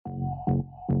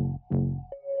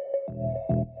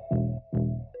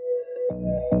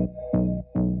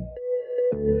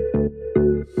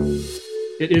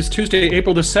It is Tuesday,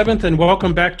 April the 7th, and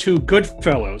welcome back to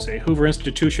Goodfellows, a Hoover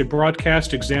Institution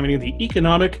broadcast examining the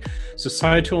economic,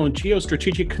 societal, and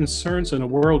geostrategic concerns in a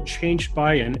world changed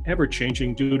by and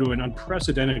ever-changing due to an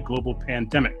unprecedented global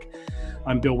pandemic.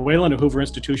 I'm Bill Whalen, a Hoover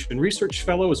Institution Research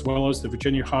Fellow, as well as the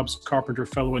Virginia Hobbs Carpenter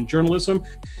Fellow in Journalism,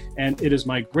 and it is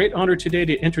my great honor today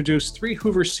to introduce three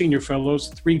Hoover Senior Fellows,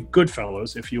 three good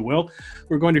fellows, if you will.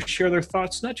 We're going to share their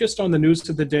thoughts not just on the news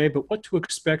of the day, but what to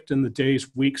expect in the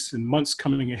days, weeks, and months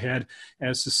coming ahead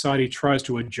as society tries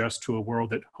to adjust to a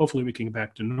world that hopefully we can get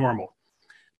back to normal.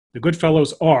 The good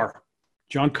fellows are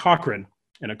John Cochrane,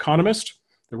 an economist,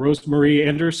 the Rosemarie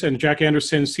Anderson, Jack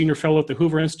Anderson Senior Fellow at the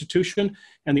Hoover Institution,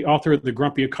 and the author of the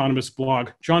Grumpy Economist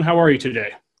blog. John, how are you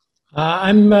today? I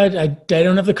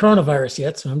don't have the coronavirus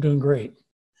yet, so I'm doing great.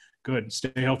 Good.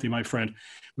 Stay healthy, my friend.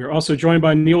 We're also joined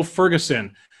by Neil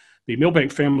Ferguson, the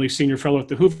Milbank Family Senior Fellow at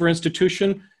the Hoover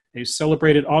Institution, a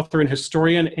celebrated author and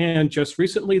historian, and just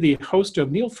recently the host of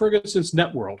Neil Ferguson's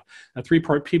Networld, a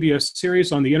three-part PBS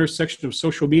series on the intersection of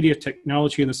social media,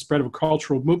 technology, and the spread of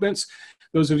cultural movements.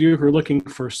 Those of you who are looking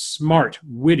for smart,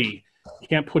 witty,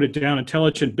 can't put it down,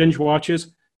 intelligent binge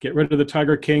watches, get rid of the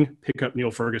Tiger King, pick up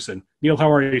Neil Ferguson. Neil,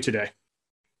 how are you today?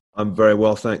 I'm very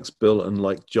well, thanks, Bill. And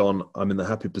like John, I'm in the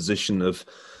happy position of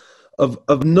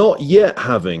not yet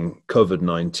having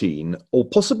COVID-19, or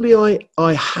possibly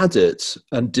I had it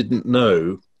and didn't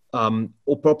know,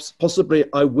 or perhaps possibly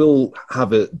I will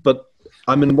have it, but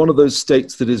I'm in one of those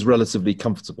states that is relatively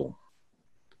comfortable.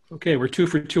 Okay, we're 2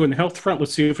 for 2 in the health front.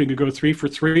 Let's see if we can go 3 for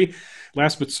 3.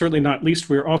 Last but certainly not least,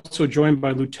 we're also joined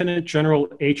by Lieutenant General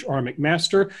H.R.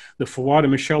 McMaster, the Fawad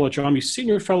and Michelle Ajami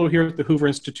Senior Fellow here at the Hoover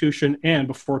Institution, and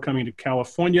before coming to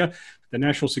California, the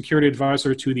National Security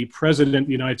Advisor to the President of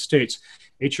the United States.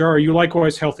 H.R., are you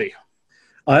likewise healthy?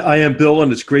 I am, Bill,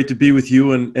 and it's great to be with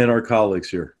you and our colleagues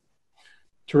here.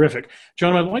 Terrific.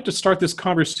 John, I'd like to start this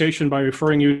conversation by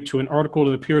referring you to an article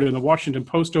that appeared in the Washington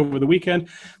Post over the weekend,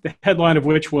 the headline of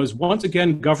which was, "Once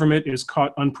Again, Government is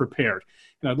Caught Unprepared."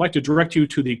 And I'd like to direct you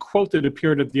to the quote that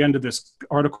appeared at the end of this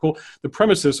article. The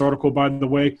premise of this article, by the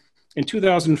way, in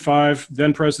 2005,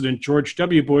 then President George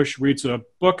W. Bush reads a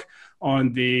book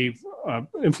on the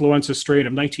influenza strain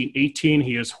of 1918.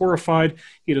 He is horrified.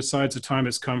 He decides the time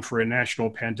has come for a national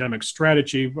pandemic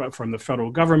strategy from the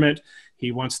federal government.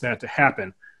 He wants that to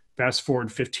happen. Fast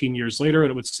forward 15 years later,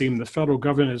 and it would seem the federal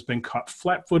government has been caught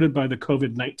flat-footed by the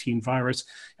COVID-19 virus,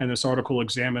 and this article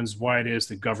examines why it is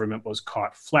the government was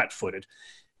caught flat-footed.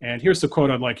 And here's the quote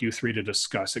I'd like you three to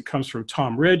discuss. It comes from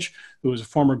Tom Ridge, who was a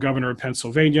former governor of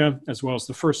Pennsylvania, as well as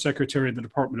the first secretary of the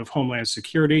Department of Homeland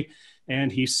Security.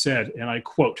 And he said, and I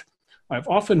quote, "I've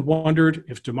often wondered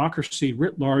if democracy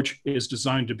writ large is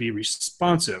designed to be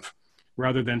responsive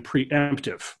rather than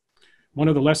preemptive. One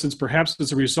of the lessons perhaps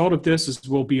as a result of this is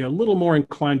we'll be a little more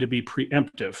inclined to be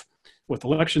preemptive. With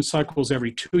election cycles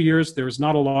every 2 years, there is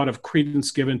not a lot of credence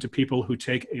given to people who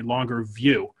take a longer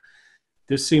view.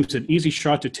 This seems an easy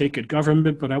shot to take at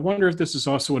government, but I wonder if this is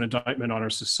also an indictment on our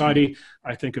society.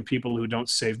 I think of people who don't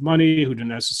save money, who don't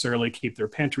necessarily keep their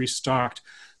pantry stocked,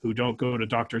 who don't go to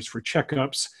doctors for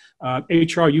checkups.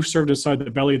 HR, you've served inside the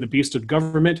belly of the beast of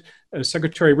government.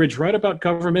 Secretary Ridge, write about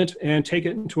government and take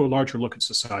it into a larger look at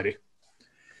society."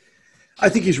 I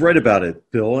think he's right about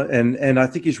it, Bill, and I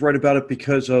think he's right about it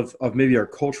because of maybe our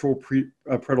cultural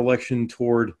predilection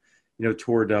toward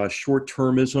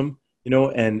short-termism,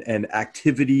 and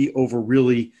activity over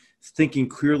really thinking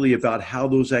clearly about how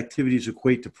those activities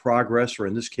equate to progress, or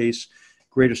in this case,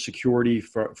 greater security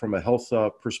from a health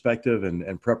perspective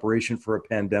and preparation for a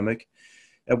pandemic.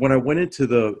 And when I went into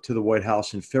the White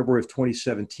House in February of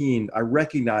 2017, I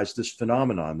recognized this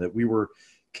phenomenon that we were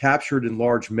captured in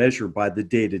large measure by the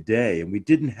day-to-day, and we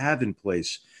didn't have in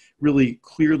place really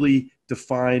clearly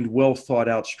defined, well thought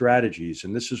out strategies.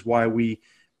 And this is why we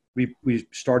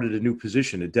started a new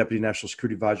position, a Deputy National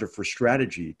Security Advisor for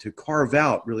Strategy, to carve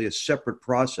out really a separate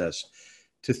process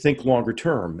to think longer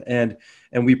term. And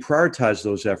we prioritize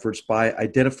those efforts by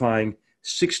identifying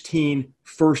 16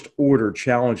 first order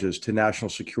challenges to national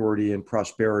security and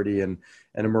prosperity and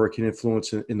American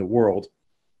influence in the world.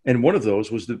 And one of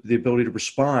those was the ability to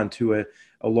respond to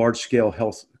a large-scale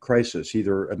health crisis,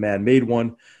 either a man-made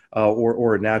one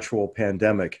or a natural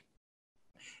pandemic.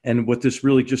 And what this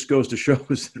really just goes to show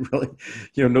is that really,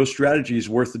 no strategy is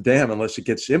worth a damn unless it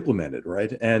gets implemented,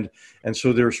 right? And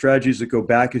so there are strategies that go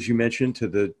back, as you mentioned, to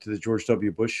the George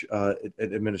W. Bush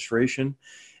administration.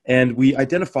 And we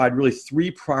identified really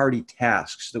 3 priority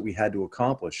tasks that we had to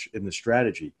accomplish in the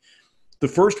strategy. The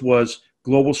first was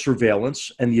global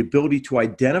surveillance and the ability to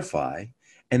identify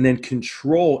and then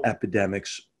control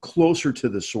epidemics closer to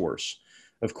the source.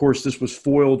 Of course, this was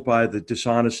foiled by the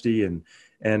dishonesty and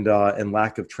and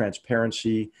lack of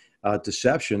transparency,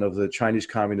 deception of the Chinese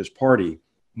Communist Party.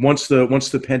 Once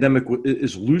the pandemic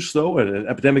is loose, though, and an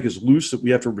epidemic is loose that we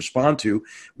have to respond to,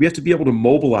 we have to be able to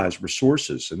mobilize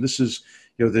resources. And this is,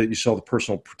 you saw the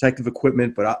personal protective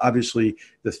equipment, but obviously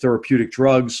the therapeutic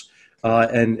drugs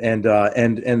and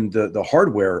the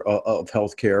hardware of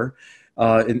healthcare.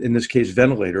 In this case,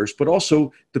 ventilators, but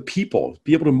also the people,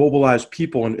 be able to mobilize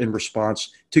people in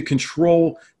response to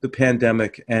control the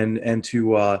pandemic and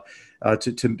to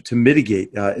mitigate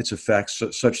its effects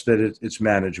such that it's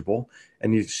manageable.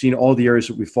 And you've seen all the areas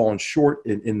that we've fallen short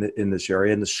in this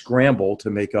area, and the scramble to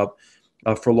make up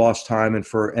for lost time and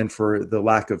for the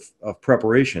lack of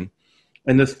preparation.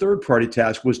 And the third party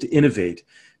task was to innovate,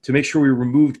 to make sure we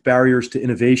removed barriers to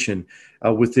innovation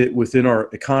within our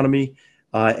economy.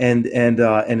 And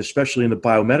especially in the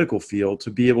biomedical field,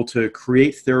 to be able to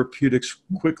create therapeutics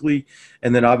quickly,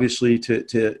 and then obviously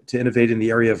to innovate in the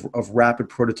area of rapid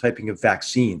prototyping of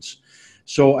vaccines.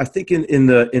 So I think in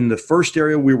the first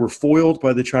area we were foiled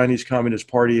by the Chinese Communist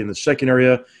Party. In the second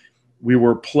area, we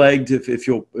were plagued, if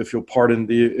you'll pardon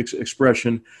the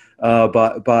expression,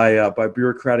 by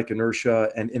bureaucratic inertia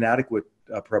and inadequate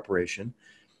preparation.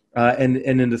 And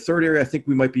in the third area, I think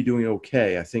we might be doing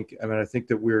okay. I think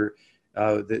that we're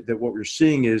that what we're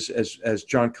seeing is, as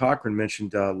John Cochrane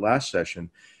mentioned last session,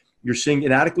 you're seeing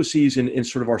inadequacies in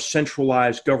sort of our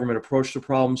centralized government approach to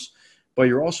problems, but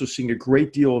you're also seeing a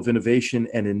great deal of innovation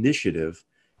and initiative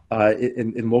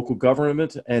in local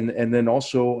government, and then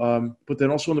also, but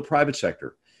then also in the private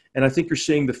sector. And I think you're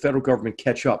seeing the federal government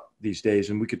catch up these days,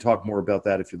 and we could talk more about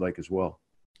that if you'd like as well.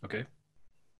 Okay.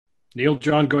 Neil,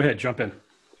 John, go ahead, jump in.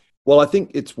 Well, I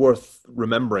think it's worth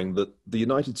remembering that the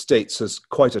United States has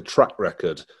quite a track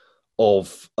record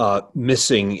of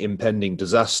missing impending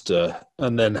disaster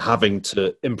and then having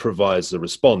to improvise the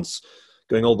response,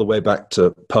 going all the way back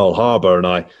to Pearl Harbor. And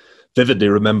I vividly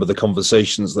remember the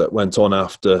conversations that went on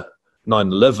after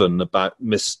 9/11 about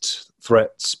missed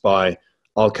threats by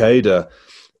Al-Qaeda.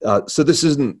 So this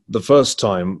isn't the first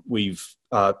time we've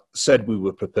said we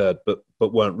were prepared, but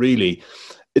weren't really.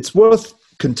 It's worth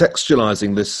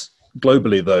contextualizing this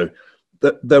globally, though,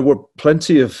 that there were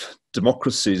plenty of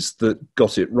democracies that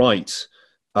got it right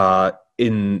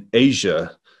in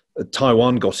Asia.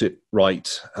 Taiwan got it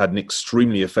right, had an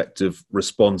extremely effective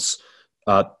response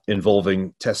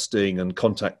involving testing and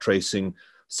contact tracing.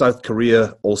 South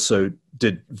Korea also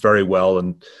did very well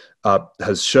and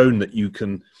has shown that you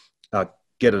can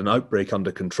get an outbreak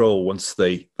under control once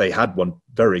they had one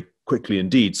very quickly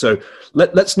indeed. So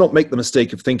let's not make the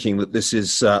mistake of thinking that this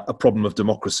is a problem of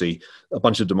democracy. A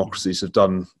bunch of democracies have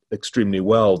done extremely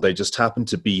well. They just happen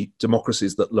to be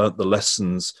democracies that learnt the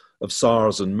lessons of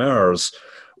SARS and MERS,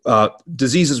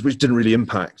 diseases which didn't really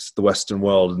impact the Western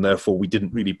world, and therefore we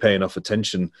didn't really pay enough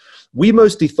attention. We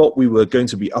mostly thought we were going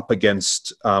to be up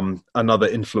against another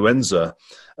influenza.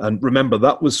 And remember,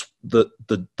 that was the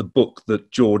book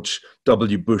that George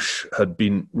W. Bush had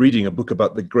been reading, a book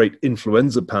about the great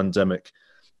influenza pandemic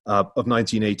of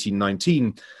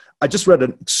 1918-19. I just read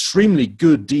an extremely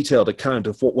good detailed account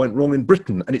of what went wrong in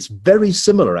Britain. And it's very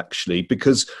similar, actually,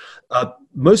 because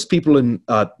most people in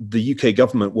the UK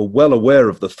government were well aware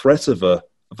of the threat of a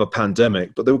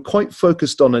pandemic, but they were quite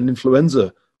focused on an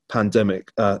influenza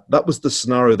pandemic. That was the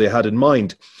scenario they had in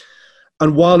mind.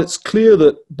 And while it's clear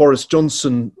that Boris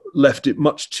Johnson left it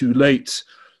much too late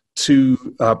to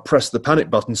press the panic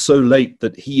button, so late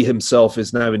that he himself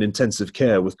is now in intensive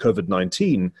care with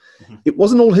COVID-19, it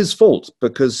wasn't all his fault,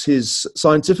 because his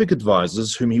scientific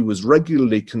advisors, whom he was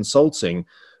regularly consulting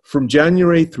from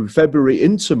January through February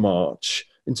into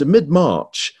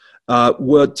mid-March,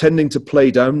 were tending to play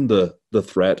down the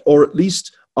threat, or at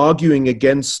least arguing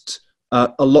against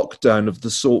a lockdown of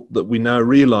the sort that we now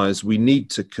realize we need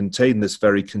to contain this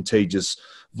very contagious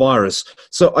virus.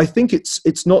 So I think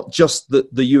it's not just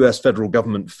that the US federal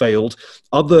government failed.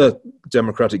 Other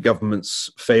democratic governments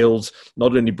failed.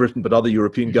 Not only Britain, but other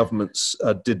European governments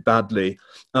did badly.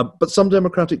 But some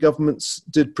democratic governments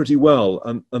did pretty well.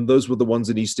 And those were the ones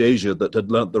in East Asia that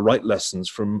had learnt the right lessons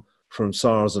from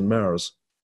SARS and MERS.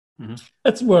 Mm-hmm.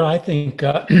 That's where I think,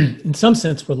 in some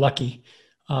sense, we're lucky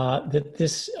that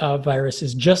this virus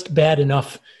is just bad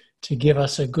enough to give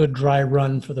us a good dry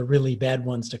run for the really bad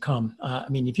ones to come. I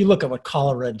mean, if you look at what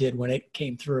cholera did when it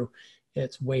came through,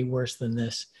 it's way worse than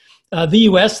this. The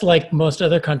U.S., like most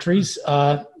other countries,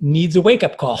 needs a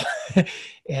wake-up call.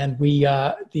 And we,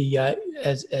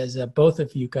 as both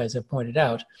of you guys have pointed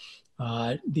out,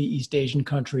 the East Asian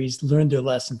countries learned their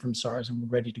lesson from SARS and were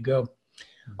ready to go.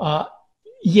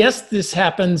 Yes, this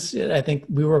happens. I think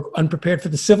we were unprepared for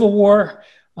the Civil War.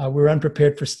 We were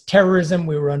unprepared for terrorism.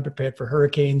 We were unprepared for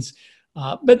hurricanes.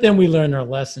 But then we learned our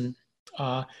lesson.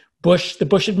 The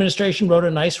Bush administration wrote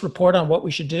a nice report on what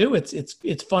we should do.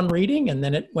 It's fun reading, and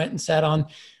then it went and sat on,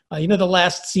 the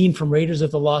last scene from Raiders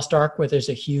of the Lost Ark, where there's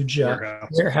a huge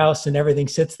warehouse and everything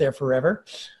sits there forever.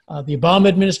 The Obama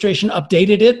administration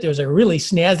updated it. There's a really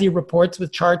snazzy reports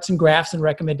with charts and graphs and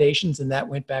recommendations, and that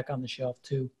went back on the shelf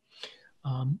too.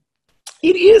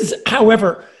 It is,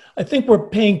 however, I think we're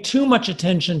paying too much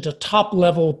attention to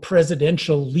top-level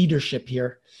presidential leadership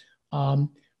here.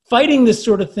 Fighting this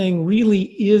sort of thing really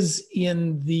is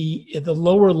in the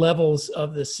lower levels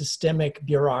of the systemic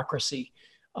bureaucracy.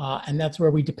 And that's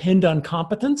where we depend on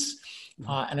competence.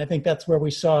 And I think that's where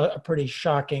we saw a pretty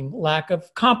shocking lack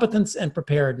of competence and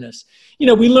preparedness.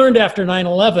 We learned after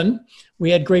 9/11, we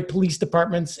had great police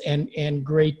departments and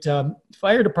great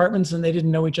fire departments, and they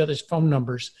didn't know each other's phone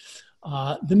numbers.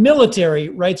 The military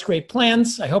writes great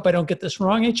plans. I hope I don't get this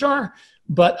wrong, HR.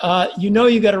 But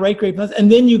you got to write great plans, and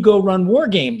then you go run war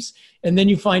games, and then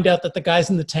you find out that the guys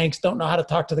in the tanks don't know how to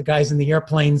talk to the guys in the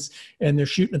airplanes, and they're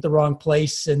shooting at the wrong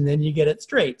place, and then you get it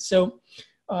straight. So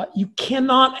you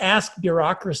cannot ask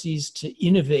bureaucracies to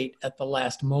innovate at the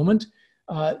last moment.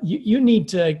 You need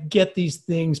to get these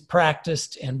things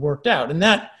practiced and worked out, and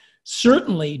that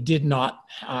certainly did not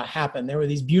happen. There were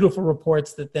these beautiful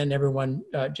reports that then everyone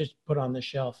just put on the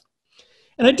shelf.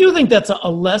 And I do think that's a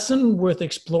lesson worth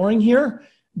exploring here.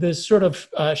 The sort of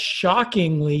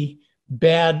shockingly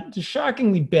bad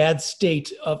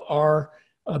state of our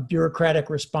bureaucratic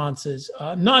responses.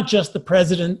 Not just the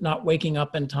president not waking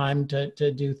up in time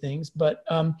to do things, but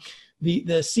the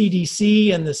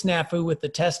CDC and the snafu with the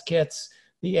test kits,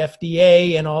 the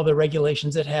FDA and all the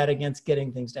regulations it had against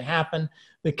getting things to happen.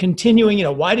 The continuing,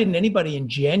 why didn't anybody in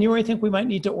January think we might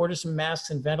need to order some masks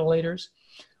and ventilators?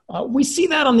 We see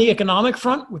that on the economic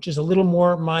front, which is a little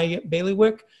more my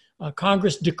bailiwick.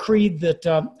 Congress decreed that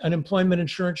unemployment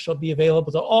insurance shall be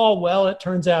available to all. Well, it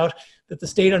turns out that the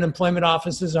state unemployment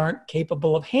offices aren't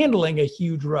capable of handling a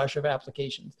huge rush of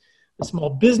applications. The Small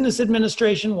Business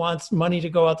Administration wants money to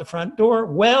go out the front door.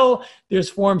 Well, there's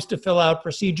forms to fill out,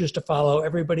 procedures to follow.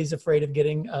 Everybody's afraid of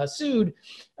getting sued.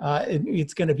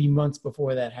 It's going to be months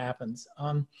before that happens.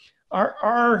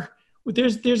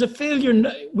 There's a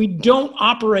failure. We don't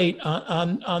operate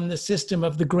on the system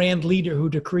of the grand leader who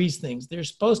decrees things. There's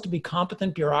supposed to be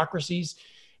competent bureaucracies,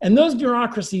 and those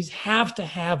bureaucracies have to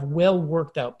have well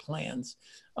worked out plans.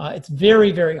 It's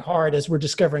very, very hard, as we're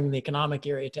discovering in the economic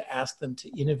area, to ask them to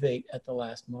innovate at the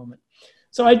last moment.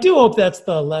 So I do hope that's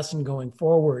the lesson going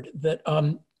forward, that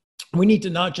we need to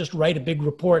not just write a big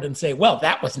report and say, well,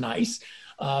 that was nice.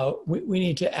 We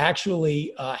need to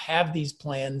actually have these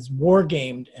plans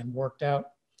war-gamed and worked out.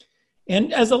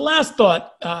 And as a last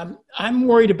thought, I'm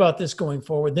worried about this going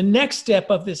forward. The next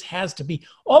step of this has to be,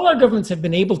 all our governments have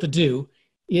been able to do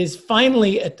is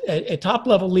finally a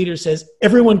top-level leader says,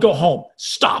 everyone go home,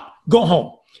 stop, go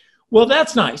home. Well,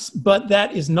 that's nice, but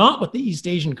that is not what the East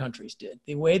Asian countries did.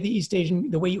 The way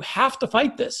you have to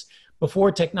fight this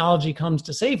before technology comes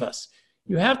to save us,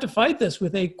 you have to fight this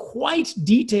with a quite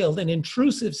detailed and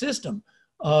intrusive system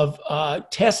of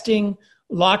testing,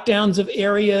 lockdowns of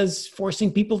areas, forcing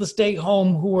people to stay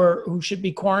home who should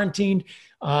be quarantined.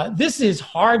 This is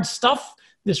hard stuff.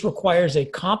 This requires a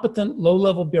competent,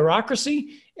 low-level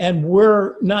bureaucracy, and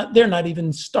they're not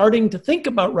even starting to think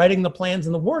about writing the plans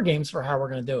and the war games for how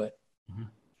we're going to do it.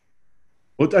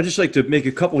 Well, I'd just like to make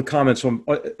a couple of comments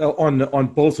on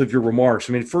both of your remarks.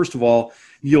 I mean, first of all,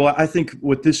 I think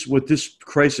what this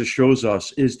crisis shows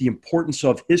us is the importance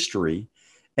of history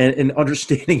and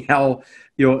understanding how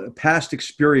past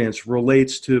experience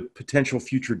relates to potential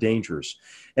future dangers.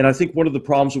 And I think one of the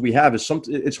problems that we have is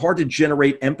it's hard to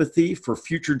generate empathy for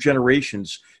future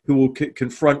generations who will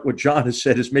confront what John has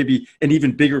said is maybe an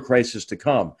even bigger crisis to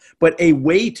come. But a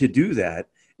way to do that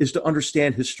is to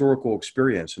understand historical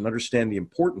experience and understand the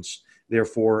importance,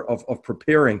 therefore, of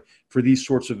preparing for these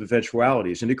sorts of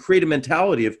eventualities, and to create a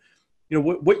mentality of,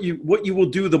 what you will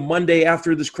do the Monday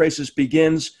after this crisis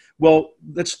begins. Well,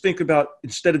 let's think about,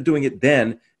 instead of doing it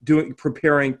then,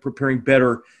 preparing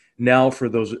better now for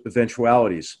those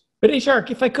eventualities. But HR,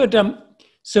 if I could,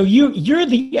 so you're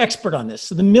the expert on this.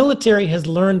 So the military has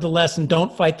learned the lesson: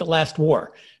 don't fight the last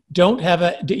war. Don't have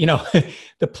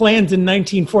the plans in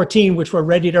 1914, which were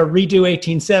ready to redo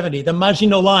 1870, the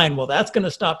Maginot Line. Well, that's going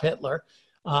to stop Hitler.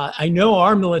 I know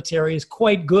our military is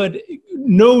quite good,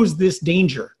 knows this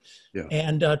danger,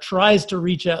 and tries to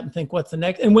reach out and think, what's the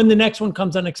next? And when the next one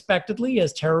comes unexpectedly,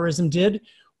 as terrorism did,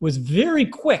 was very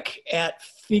quick at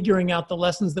figuring out the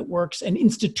lessons that works and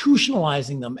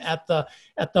institutionalizing them at the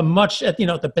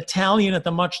battalion at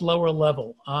the much lower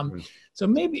level. So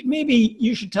maybe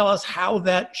you should tell us how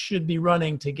that should be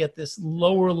running to get this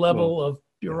lower level of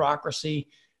bureaucracy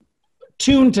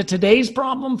tuned to today's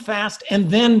problem fast, and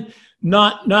then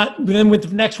not then with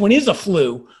the next one is a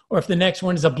flu, or if the next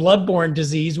one is a bloodborne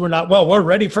disease, we're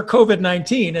ready for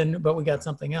COVID-19, but we got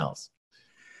something else.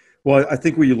 Well, I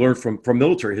think what you learn from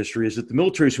military history is that the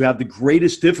militaries who have the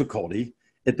greatest difficulty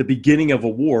at the beginning of a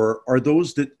war are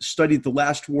those that studied the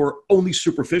last war only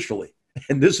superficially.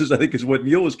 And this is, I think, is what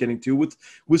Neil was getting to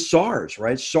with SARS,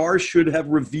 right? SARS should have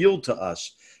revealed to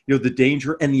us, the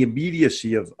danger and the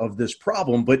immediacy of this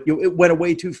problem, but it went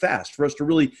away too fast for us to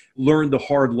really learn the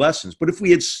hard lessons. But if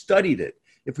we had studied it,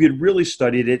 if we had really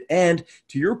studied it, and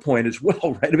to your point as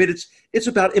well, right? I mean, it's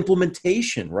about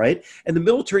implementation, right? And the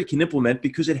military can implement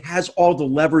because it has all the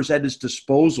levers at its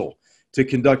disposal to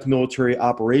conduct military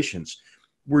operations.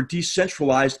 We're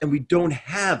decentralized and we don't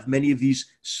have many of these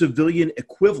civilian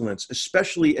equivalents,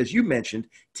 especially, as you mentioned,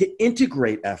 to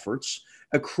integrate efforts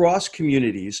across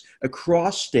communities,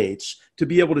 across states, to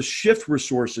be able to shift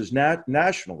resources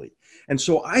nationally. And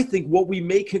so I think what we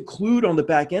may conclude on the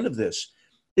back end of this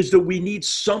is that we need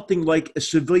something like a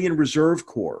civilian reserve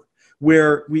corps,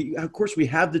 where we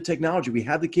have the technology, we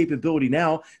have the capability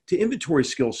now to inventory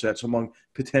skill sets among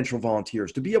potential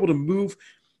volunteers, to be able to move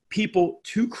people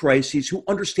to crises who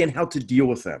understand how to deal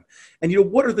with them. And,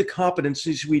 what are the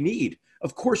competencies we need?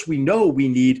 Of course, we know we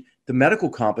need the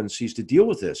medical competencies to deal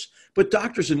with this, but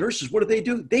doctors and nurses, what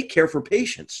do? They care for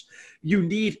patients. You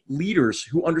need leaders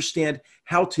who understand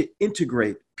how to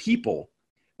integrate people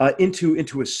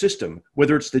into a system,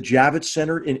 whether it's the Javits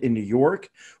Center in New York,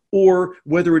 or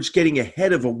whether it's getting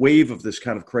ahead of a wave of this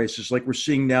kind of crisis like we're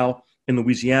seeing now in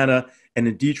Louisiana and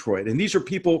in Detroit. And these are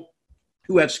people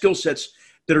who have skill sets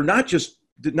that are not just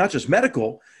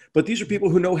medical, but these are people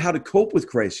who know how to cope with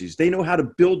crises. They know how to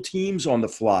build teams on the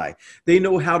fly. They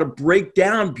know how to break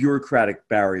down bureaucratic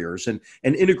barriers and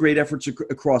integrate efforts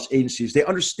across agencies. They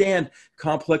understand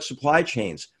complex supply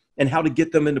chains and how to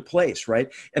get them into place,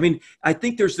 right? I mean, I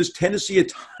think there's this tendency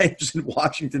at times in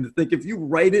Washington to think if you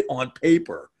write it on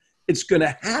paper, it's going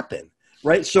to happen,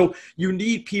 right? So you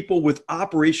need people with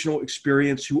operational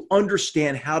experience who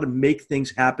understand how to make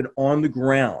things happen on the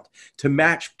ground, to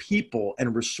match people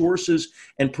and resources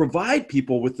and provide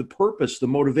people with the purpose, the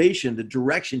motivation, the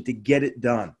direction to get it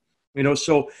done.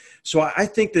 So I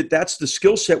think that's the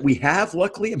skill set we have.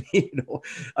 Luckily, I mean,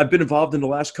 I've been involved in the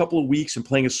last couple of weeks and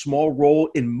playing a small role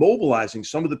in mobilizing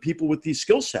some of the people with these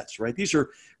skill sets, right? These are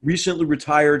recently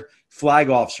retired flag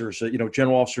officers,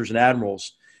 general officers and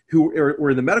admirals who were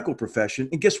in the medical profession.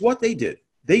 And guess what they did?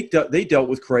 They dealt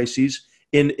with crises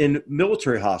in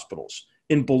military hospitals,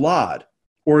 in Balad,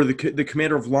 or the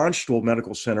commander of Landstuhl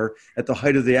Medical Center at the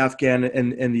height of the Afghan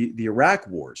and the Iraq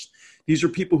wars. These are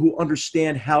people who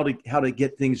understand how to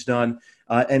get things done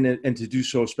and to do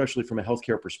so, especially from a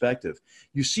healthcare perspective.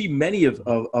 You see many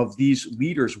of these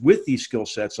leaders with these skill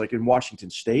sets, like in Washington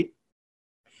State,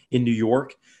 in New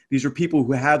York. These are people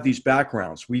who have these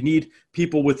backgrounds. We need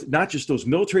people with not just those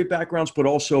military backgrounds, but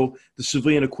also the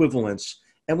civilian equivalents,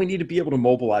 and we need to be able to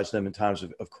mobilize them in times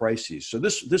of crises. So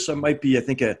this might be, I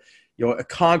think, a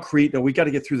concrete. We got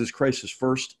to get through this crisis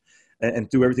first, and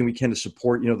do everything we can to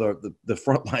support, the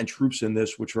frontline troops in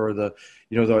this, which are the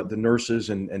nurses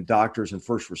and doctors and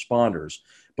first responders.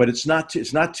 But it's not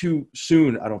too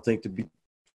soon, I don't think, to be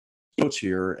notes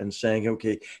here and saying,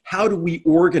 okay, how do we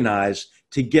organize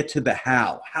to get to the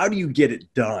how? How do you get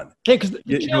it done? Yeah, because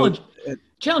the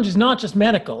challenge is not just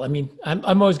medical. I mean,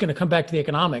 I'm always going to come back to the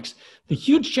economics. The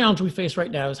huge challenge we face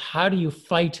right now is how do you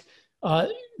fight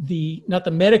not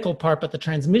the medical part, but the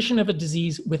transmission of a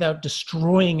disease without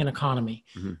destroying an economy.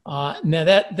 Mm-hmm. Now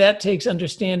that takes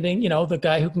understanding, the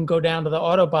guy who can go down to the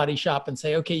auto body shop and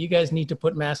say, okay, you guys need to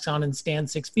put masks on and stand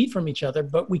 6 feet from each other,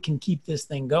 but we can keep this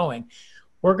thing going.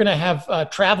 We're going to have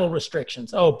travel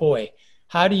restrictions. Oh boy,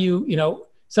 how do you,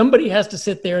 somebody has to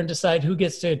sit there and decide who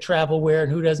gets to travel where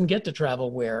and who doesn't get to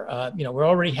travel where. We're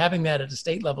already having that at a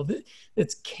state level.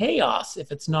 It's chaos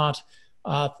if it's not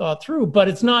thought through, but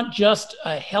it's not just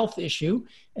a health issue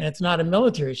and it's not a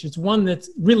military issue. It's one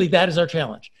that's really, that is our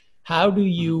challenge. How do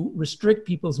you restrict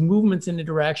people's movements and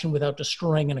interaction without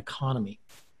destroying an economy?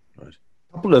 Right.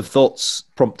 A couple of thoughts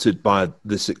prompted by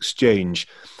this exchange.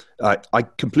 I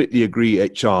completely agree,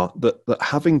 HR, that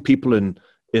having people in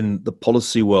the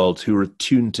policy world who are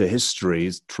attuned to history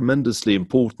is tremendously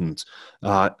important.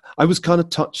 I was kind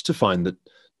of touched to find that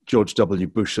George W.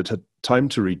 Bush had time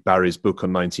to read Barry's book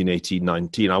on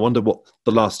 1918-19. I wonder what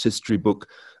the last history book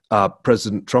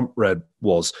President Trump read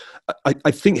was.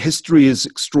 I think history is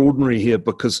extraordinary here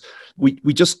because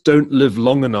we just don't live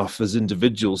long enough as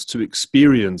individuals to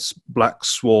experience Black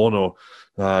Swan or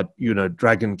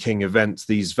Dragon King events,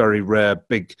 these very rare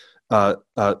big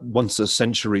once a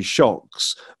century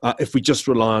shocks. If we just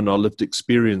rely on our lived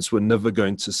experience, we're never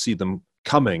going to see them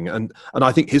coming. And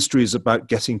I think history is about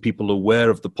getting people aware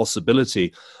of the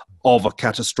possibility of a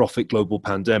catastrophic global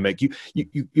pandemic.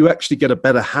 You actually get a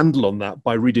better handle on that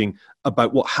by reading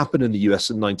about what happened in the US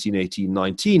in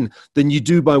 1918-19 than you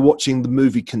do by watching the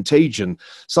movie Contagion.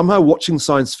 Somehow watching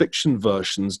science fiction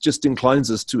versions just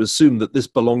inclines us to assume that this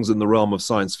belongs in the realm of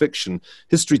science fiction.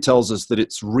 History tells us that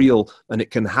it's real and it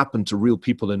can happen to real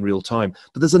people in real time.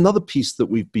 But there's another piece that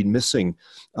we've been missing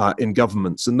in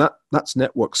governments, and that's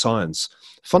network science.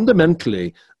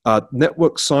 Fundamentally,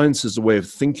 network science is a way of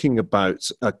thinking about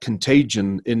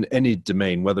contagion in any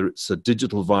domain, whether it's a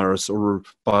digital virus or a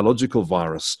biological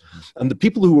virus. And the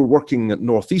people who were working at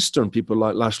Northeastern, people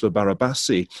like Laszlo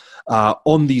Barabasi,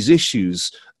 on these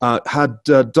issues had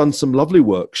done some lovely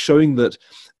work showing that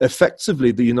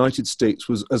effectively the United States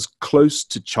was as close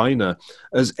to China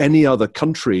as any other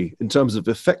country in terms of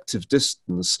effective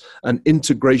distance and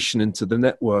integration into the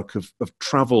network of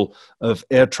travel, of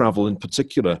air travel in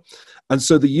particular. And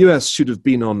so the US should have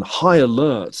been on high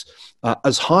alert,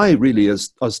 as high really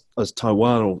as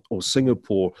Taiwan or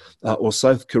Singapore or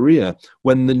South Korea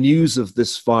when the news of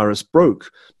this virus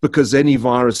broke, because any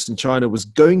virus in China was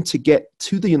going to get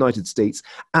to the United States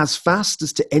as fast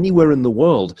as to anywhere in the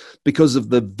world because of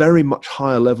the very much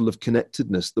higher level of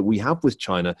connectedness that we have with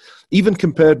China, even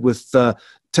compared with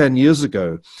 10 years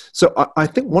ago. So I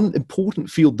think one important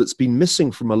field that's been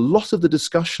missing from a lot of the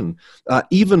discussion,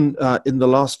 even in the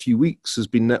last few weeks, has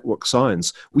been network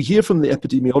science. We hear from the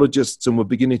epidemiologists and we're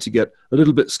beginning to get a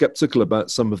little bit skeptical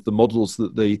about some of the models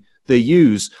that they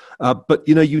use. But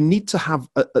you need to have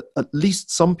at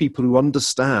least some people who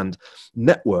understand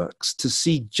networks to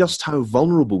see just how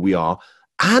vulnerable we are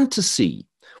and to see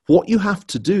what you have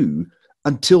to do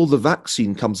until the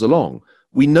vaccine comes along.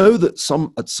 We know that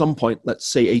at some point, let's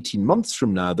say 18 months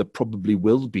from now, there probably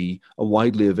will be a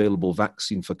widely available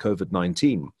vaccine for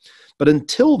COVID-19. But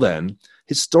until then,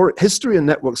 history and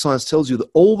network science tells you that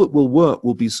all that will work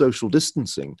will be social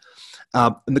distancing.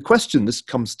 And the question, this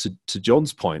comes to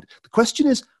John's point, the question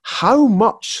is how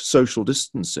much social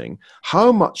distancing,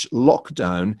 how much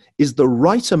lockdown is the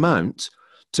right amount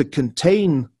to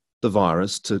contain the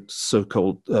virus, to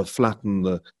so-called flatten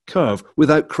the curve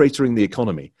without cratering the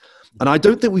economy? And I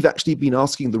don't think we've actually been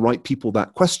asking the right people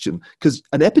that question, because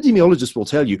an epidemiologist will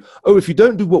tell you, oh, if you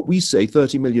don't do what we say,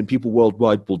 30 million people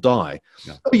worldwide will die.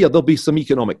 Yeah. Oh, yeah, there'll be some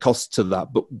economic costs to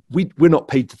that, but we're not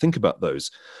paid to think about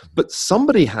those. But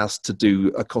somebody has to do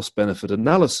a cost-benefit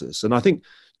analysis. And I think,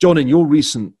 John, in your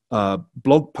recent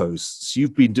blog posts,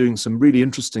 you've been doing some really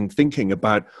interesting thinking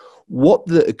about what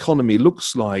the economy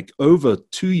looks like over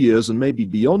 2 years and maybe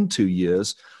beyond 2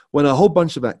 years, when a whole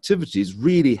bunch of activities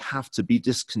really have to be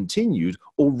discontinued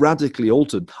or radically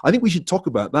altered. I think we should talk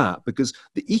about that, because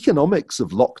the economics of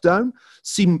lockdown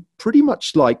seem pretty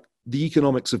much like the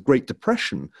economics of Great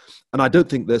Depression, and I don't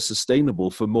think they're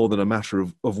sustainable for more than a matter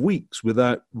of weeks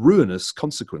without ruinous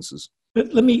consequences.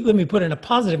 But let me put in a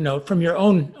positive note from your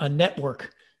own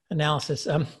network analysis.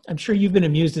 I'm sure you've been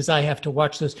amused as I have to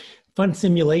watch those fun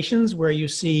simulations where you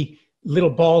see little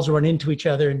balls run into each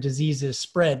other and diseases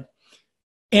spread.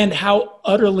 And how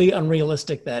utterly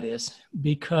unrealistic that is,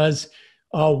 because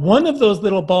one of those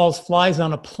little balls flies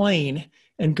on a plane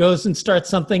and goes and starts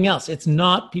something else. It's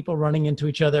not people running into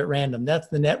each other at random. That's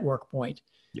the network point.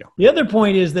 Yeah. The other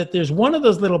point is that there's one of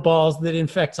those little balls that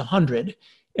infects 100,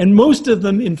 and most of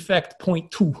them infect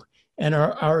 0.2 and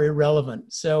are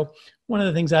irrelevant. So one of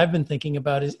the things I've been thinking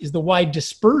about is the wide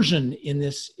dispersion in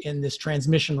this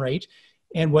transmission rate.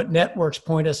 And what networks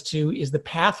point us to is the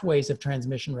pathways of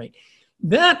transmission rate.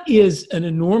 That is an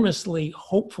enormously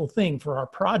hopeful thing for our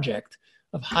project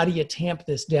of how do you tamp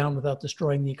this down without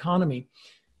destroying the economy.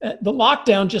 The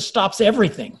lockdown just stops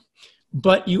everything,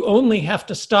 but you only have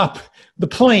to stop the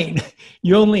plane.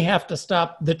 You only have to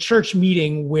stop the church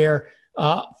meeting where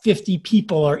 50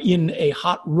 people are in a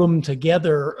hot room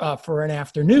together for an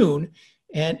afternoon,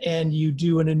 and you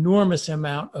do an enormous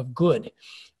amount of good.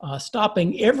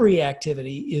 Stopping every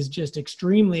activity is just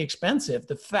extremely expensive.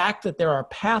 The fact that there are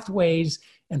pathways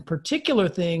and particular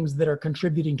things that are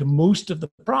contributing to most of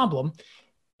the problem,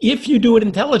 if you do it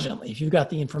intelligently, if you've got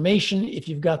the information, if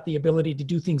you've got the ability to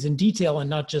do things in detail and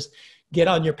not just get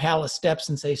on your palace steps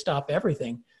and say stop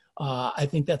everything, I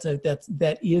think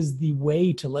that is the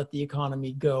way to let the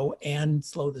economy go and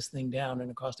slow this thing down in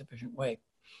a cost-efficient way.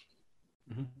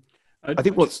 Mm-hmm. I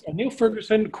think what's Neil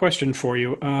Ferguson, question for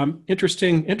you.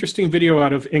 Interesting video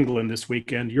out of England this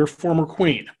weekend. Your former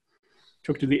queen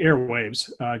took to the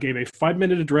airwaves, gave a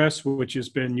 5-minute address, which has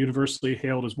been universally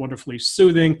hailed as wonderfully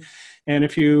soothing. And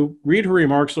if you read her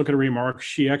remarks, look at her remarks,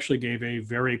 she actually gave a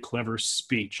very clever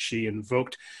speech. She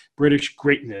invoked British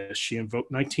greatness. She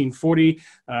invoked 1940.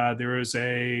 There is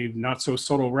a not so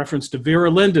subtle reference to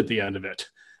Vera Lind at the end of it.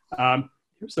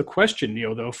 Here's the question,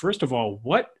 Neil, though. First of all,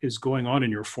 what is going on in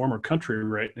your former country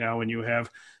right now when you have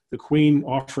the Queen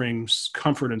offering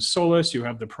comfort and solace? You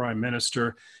have the Prime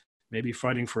Minister maybe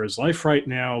fighting for his life right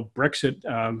now, Brexit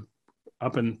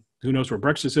up in who knows where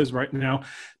Brexit is right now.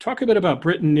 Talk a bit about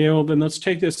Britain, Neil, then let's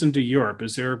take this into Europe.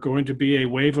 Is there going to be a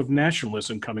wave of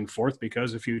nationalism coming forth?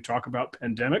 Because if you talk about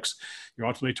pandemics, you're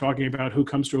ultimately talking about who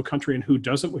comes to a country and who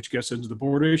doesn't, which gets into the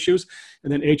border issues.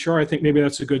 And then HR, I think maybe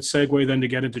that's a good segue then to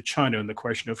get into China and the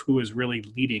question of who is really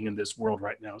leading in this world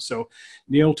right now. So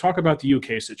Neil, talk about the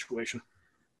UK situation.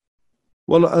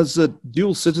 Well, as a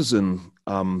dual citizen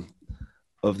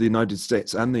of the United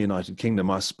States and the United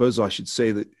Kingdom, I suppose I should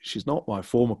say that she's not my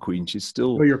former queen. She's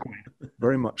still your queen.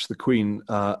 Very much the queen.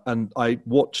 And I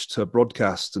watched her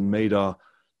broadcast and made our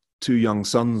 2 young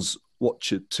sons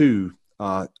watch it too.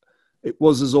 It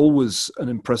was, as always, an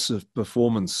impressive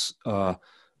performance,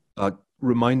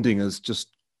 reminding us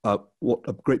just what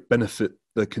a great benefit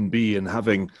there can be in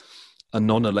having a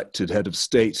non-elected head of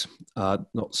state,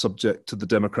 not subject to the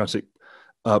democratic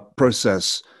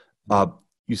process.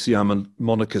 You see, I'm a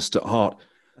monarchist at heart.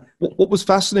 What was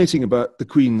fascinating about the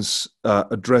Queen's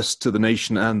address to the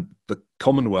nation and the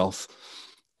Commonwealth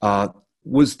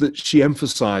was that she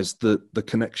emphasized the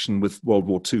connection with World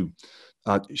War II.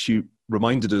 She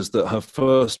reminded us that her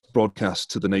first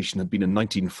broadcast to the nation had been in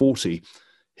 1940,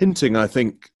 hinting, I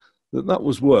think, that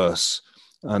was worse.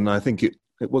 And I think it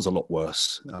was a lot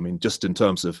worse. I mean, just in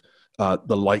terms of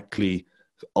the likely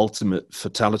ultimate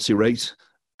fatality rate,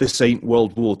 this ain't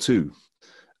World War II.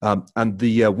 And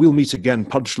the "we'll meet again"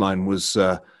 punchline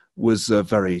was a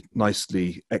very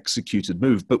nicely executed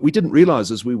move. But we didn't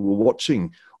realize as we were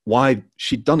watching why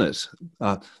she'd done it.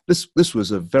 This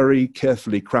was a very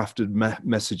carefully crafted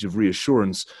message of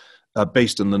reassurance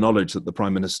based on the knowledge that the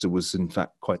Prime Minister was in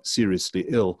fact quite seriously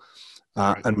ill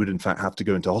and would in fact have to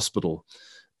go into hospital.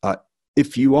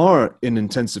 If you are in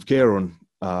intensive care on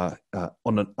an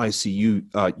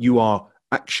ICU, you are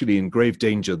actually in grave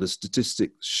danger. The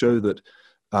statistics show that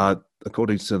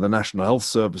according to the National Health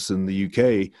Service in the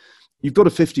UK, you've got a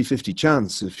 50-50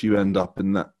 chance if you end up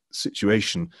in that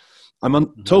situation.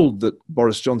 I'm told that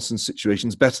Boris Johnson's situation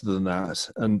is better than that,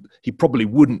 and he probably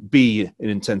wouldn't be in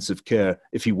intensive care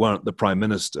if he weren't the Prime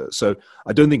Minister. So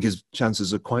I don't think his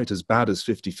chances are quite as bad as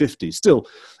 50-50. Still,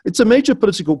 it's a major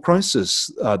political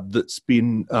crisis that's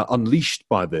been unleashed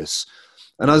by this.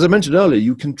 And as I mentioned earlier,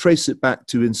 you can trace it back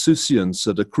to insouciance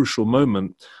at a crucial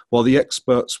moment. While the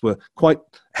experts were quite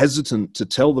hesitant to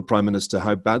tell the Prime Minister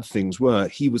how bad things were,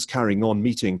 he was carrying on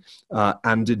meeting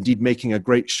and indeed making a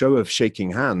great show of shaking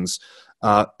hands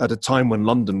at a time when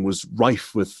London was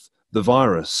rife with the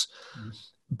virus.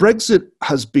 Brexit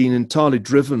has been entirely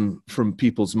driven from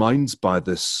people's minds by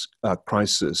this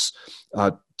crisis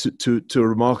to a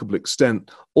remarkable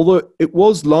extent, although it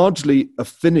was largely a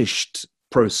finished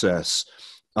process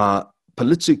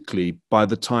politically by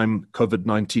the time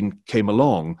COVID-19 came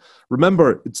along.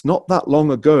 Remember, it's not that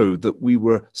long ago that we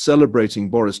were celebrating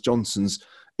Boris Johnson's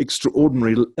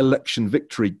extraordinary election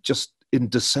victory just in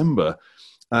December.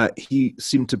 He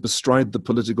seemed to bestride the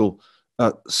political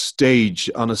stage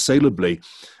unassailably.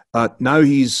 Now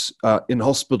he's in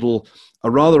hospital.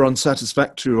 A rather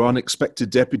unsatisfactory or unexpected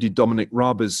deputy, Dominic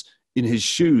Raab, is in his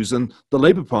shoes, and the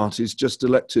Labour Party's just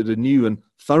elected a new and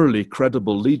thoroughly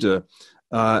credible leader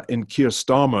in Keir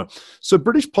Starmer. So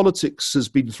British politics has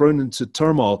been thrown into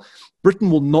turmoil. Britain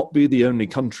will not be the only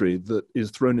country that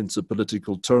is thrown into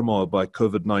political turmoil by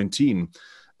COVID-19.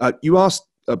 You asked,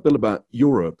 Bill, about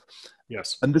Europe.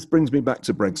 Yes. And this brings me back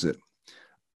to Brexit.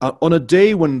 On a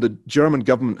day when the German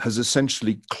government has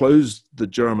essentially closed the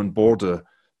German border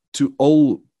to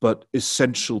all but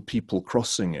essential people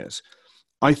crossing it,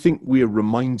 I think we are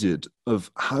reminded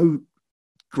of how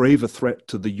grave a threat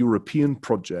to the European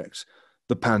project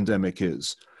the pandemic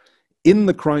is. In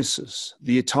the crisis,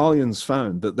 the Italians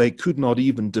found that they could not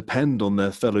even depend on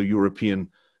their fellow European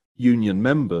Union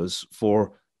members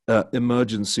for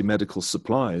emergency medical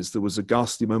supplies. There was a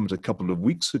ghastly moment a couple of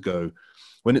weeks ago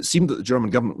when it seemed that the German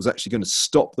government was actually going to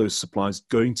stop those supplies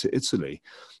going to Italy.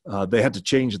 They had to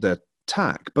change their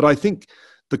tack. But I think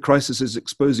the crisis is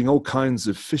exposing all kinds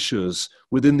of fissures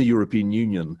within the European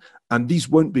Union, and these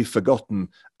won't be forgotten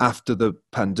after the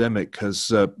pandemic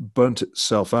has burnt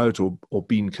itself out or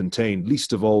been contained,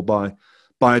 least of all by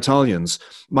Italians.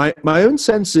 My own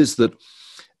sense is that,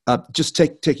 just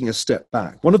taking a step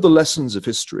back, one of the lessons of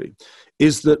history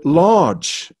is that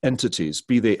large entities,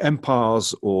 be they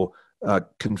empires or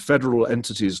confederal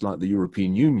entities like the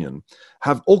European Union,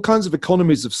 have all kinds of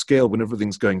economies of scale when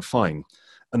everything's going fine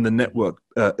and the network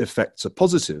effects are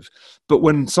positive. But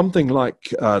when something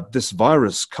like this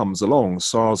virus comes along,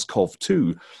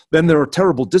 SARS-CoV-2, then there are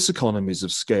terrible diseconomies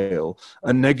of scale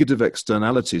and negative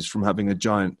externalities from having a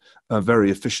giant,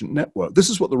 very efficient network. This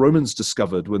is what the Romans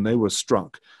discovered when they were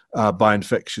struck by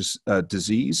infectious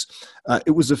disease.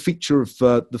 It was a feature of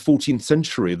the 14th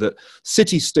century that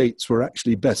city-states were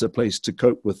actually better placed to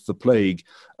cope with the plague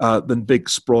than big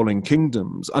sprawling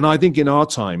kingdoms. And I think in our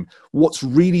time, what's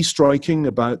really striking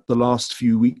about the last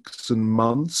few weeks and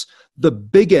months, the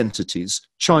big entities,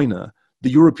 China, the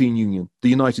European Union, the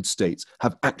United States,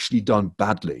 have actually done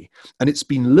badly. And it's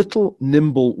been little,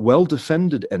 nimble,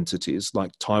 well-defended entities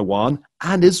like Taiwan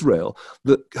and Israel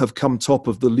that have come top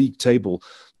of the league table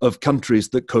of countries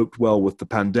that coped well with the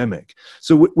pandemic.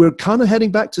 So we're kind of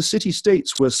heading back to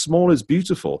city-states where small is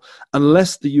beautiful.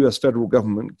 Unless the US federal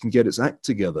government can get its act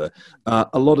together,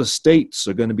 a lot of states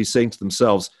are going to be saying to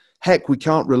themselves, heck, we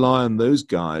can't rely on those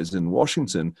guys in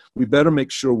Washington. We better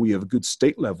make sure we have a good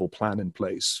state-level plan in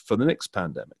place for the next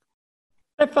pandemic.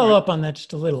 I follow up on that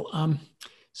just a little.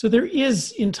 So there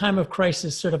is, in time of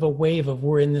crisis, sort of a wave of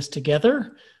we're in this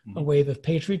together, a wave of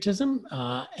patriotism,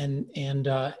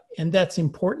 and that's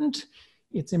important.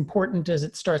 It's important as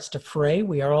it starts to fray.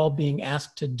 We are all being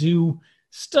asked to do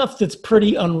stuff that's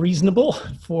pretty unreasonable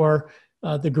for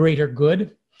the greater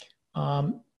good.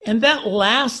 And that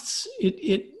lasts.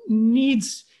 It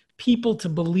needs people to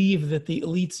believe that the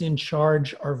elites in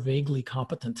charge are vaguely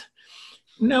competent.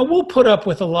 Now, we'll put up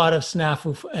with a lot of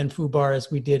snafu and foobar as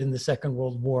we did in the Second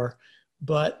World War,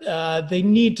 but they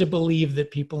need to believe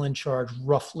that people in charge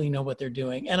roughly know what they're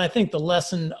doing. And I think the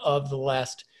lesson of the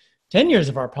last 10 years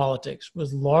of our politics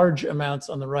was large amounts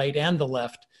on the right and the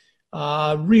left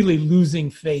really losing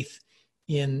faith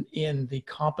in the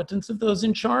competence of those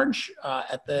in charge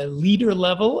at the leader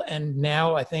level, and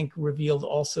now I think revealed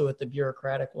also at the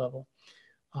bureaucratic level.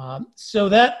 So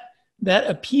that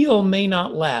appeal may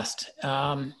not last.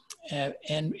 And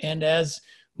as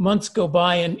months go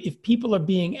by, and if people are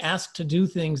being asked to do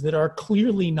things that are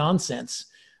clearly nonsense,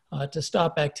 to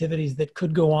stop activities that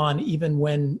could go on even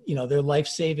when their life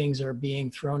savings are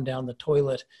being thrown down the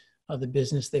toilet, the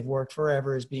business they've worked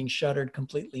forever is being shuttered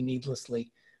completely needlessly.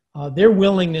 Their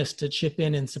willingness to chip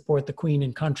in and support the Queen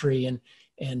and country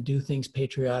and do things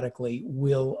patriotically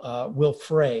will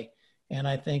fray. And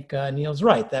I think Neil's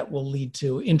right. That will lead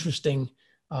to interesting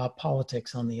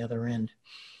politics on the other end.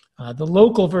 The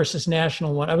local versus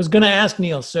national one. I was going to ask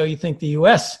Neil, so you think the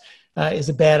U.S. Is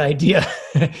a bad idea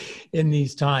in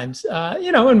these times?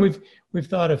 And we've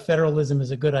thought of federalism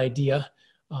as a good idea.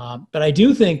 But I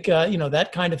do think, that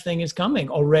kind of thing is coming.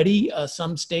 Already,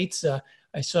 some states,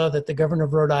 I saw that the governor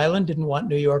of Rhode Island didn't want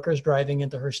New Yorkers driving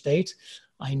into her state.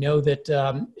 I know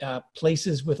that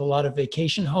places with a lot of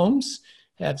vacation homes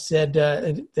have said,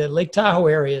 the Lake Tahoe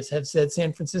areas have said,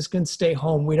 San Franciscans, stay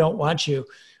home. We don't want you.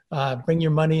 Bring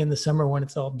your money in the summer when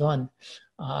it's all done.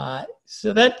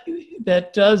 So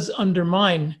that does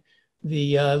undermine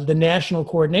the national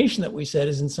coordination that we said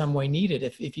is in some way needed.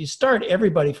 If you start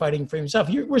everybody fighting for himself,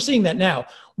 we're seeing that now.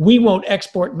 We won't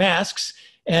export masks,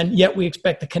 and yet we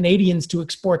expect the Canadians to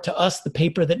export to us the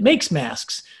paper that makes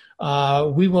masks.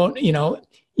 We won't,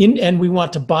 and we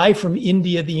want to buy from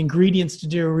India the ingredients to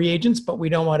do reagents, but we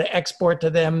don't want to export to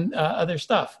them other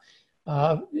stuff.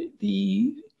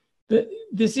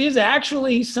 This is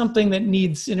actually something that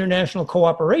needs international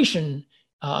cooperation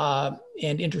and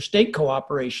interstate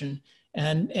cooperation,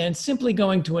 and simply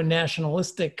going to a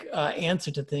nationalistic answer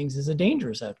to things is a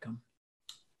dangerous outcome.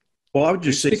 Well, I would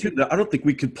just say that I don't think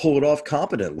we could pull it off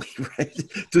competently, right,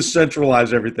 to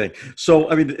centralize everything. So,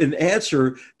 I mean, an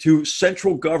answer to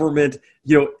central government,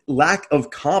 lack of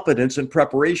competence and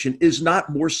preparation is not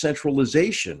more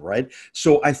centralization, right?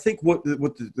 So I think what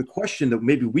the question that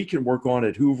maybe we can work on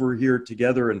at Hoover here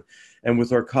together and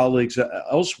with our colleagues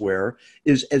elsewhere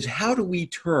is how do we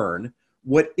turn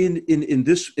what in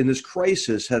this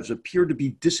crisis has appeared to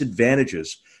be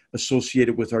disadvantages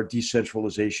associated with our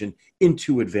decentralization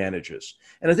into advantages.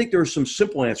 And I think there are some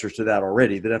simple answers to that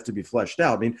already that have to be fleshed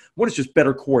out. I mean, one is just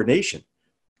better coordination.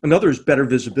 Another is better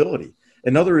visibility.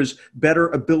 Another is better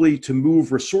ability to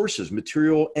move resources,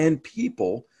 material and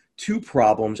people, to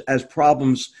problems as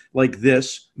problems like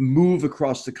this move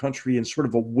across the country in sort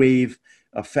of a wave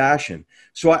fashion.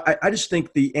 So I just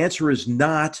think the answer is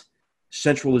not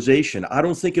centralization. I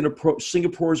don't think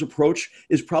Singapore's approach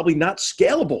is probably not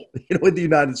scalable, in the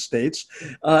United States,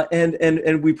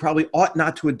 and we probably ought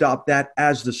not to adopt that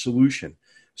as the solution.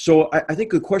 So I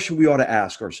think the question we ought to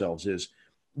ask ourselves is,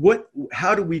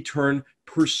 how do we turn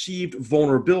perceived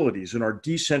vulnerabilities in our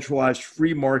decentralized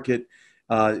free market,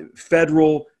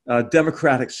 federal,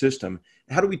 democratic system?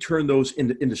 How do we turn those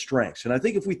into strengths? And I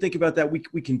think if we think about that,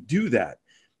 we can do that.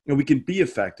 We can be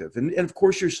effective. And of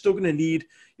course, you're still going to need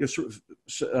sort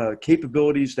of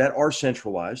capabilities that are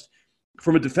centralized.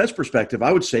 From a defense perspective,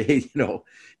 I would say, hey,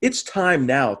 it's time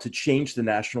now to change the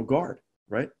National Guard,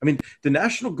 right? I mean, the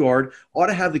National Guard ought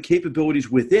to have the capabilities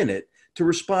within it to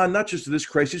respond not just to this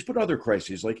crisis, but other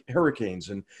crises like hurricanes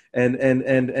and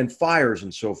fires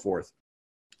and so forth.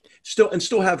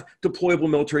 Still have deployable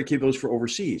military capabilities for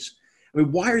overseas. I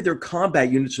mean, why are there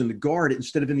combat units in the Guard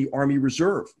instead of in the Army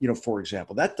Reserve, for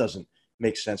example? That doesn't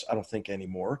make sense, I don't think,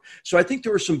 anymore. So I think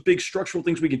there are some big structural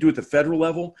things we can do at the federal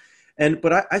level.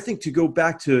 But I think, to go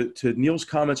back to Neil's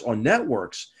comments on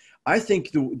networks, I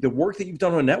think the work that you've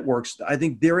done on networks, I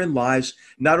think therein lies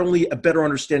not only a better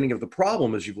understanding of the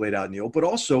problem, as you've laid out, Neil, but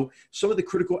also some of the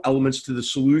critical elements to the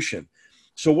solution.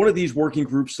 So one of these working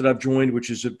groups that I've joined, which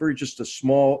is I'm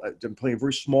playing a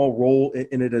very small role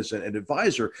in it as an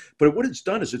advisor, but what it's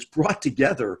done is it's brought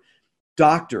together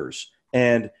doctors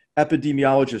and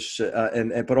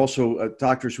epidemiologists, but also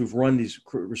doctors who've run these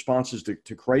responses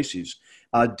to crises,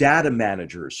 data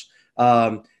managers,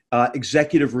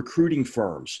 executive recruiting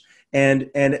firms, and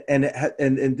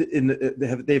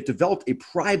they've developed a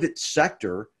private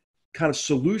sector kind of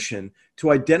solution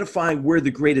to identifying where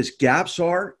the greatest gaps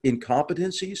are in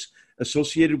competencies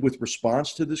associated with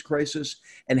response to this crisis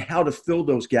and how to fill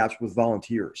those gaps with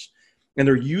volunteers. And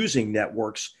they're using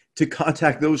networks to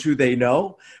contact those who they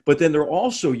know, but then they're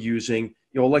also using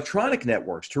electronic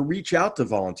networks to reach out to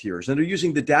volunteers. And they're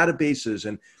using the databases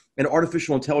and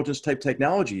artificial intelligence type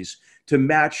technologies to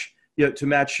match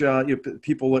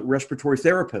people like respiratory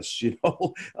therapists,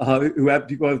 who have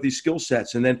these skill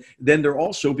sets. And then they're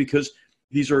also, because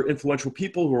these are influential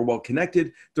people who are well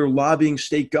connected, they're lobbying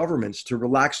state governments to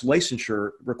relax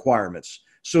licensure requirements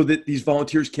so that these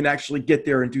volunteers can actually get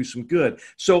there and do some good.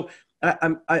 So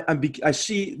I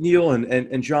see, Neil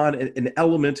and John, an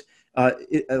element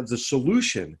of the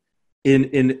solution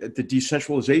in the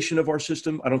decentralization of our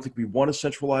system. I don't think we want to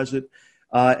centralize it.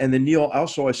 And then, Neil,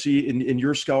 also I see in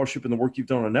your scholarship and the work you've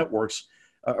done on networks,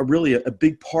 really a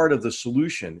big part of the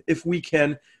solution. If we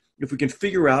can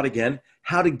figure out, again,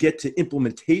 how to get to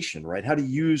implementation, right? How to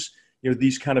use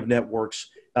these kind of networks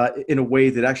in a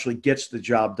way that actually gets the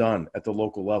job done at the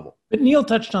local level. But Neil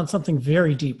touched on something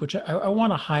very deep, which I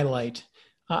want to highlight.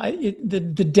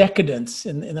 The decadence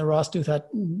in the Ross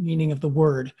Douthat meaning of the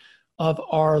word of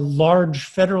our large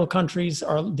federal countries,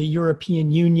 the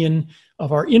European Union,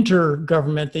 of our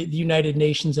intergovernment, the United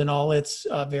Nations and all its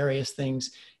various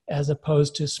things, as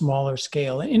opposed to smaller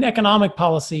scale. In economic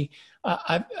policy,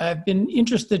 I've been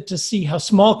interested to see how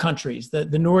small countries, the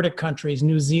Nordic countries,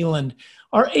 New Zealand,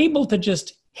 are able to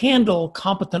just handle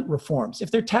competent reforms.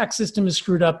 If their tax system is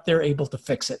screwed up, they're able to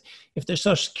fix it. If their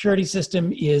social security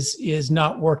system is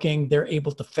not working, they're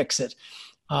able to fix it.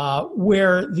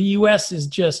 Where the US is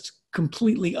just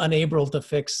completely unable to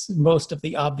fix most of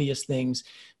the obvious things.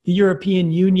 The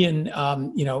European Union,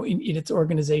 in its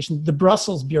organization, the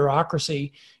Brussels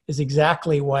bureaucracy is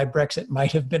exactly why Brexit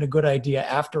might have been a good idea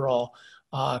after all,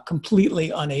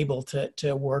 completely unable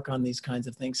to work on these kinds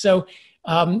of things. So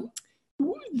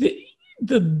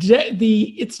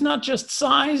it's not just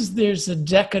size, there's a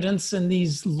decadence in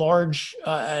these large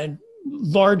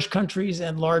countries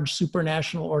and large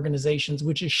supranational organizations,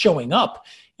 which is showing up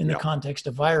in the context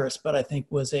of virus, but I think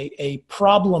was a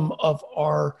problem of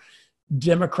our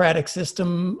democratic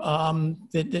system,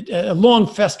 a long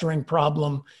festering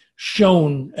problem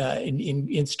shown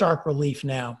in stark relief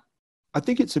now. I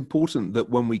think it's important that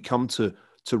when we come to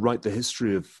write the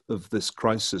history of this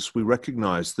crisis, we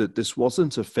recognize that this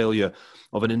wasn't a failure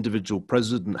of an individual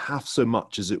president half so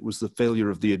much as it was the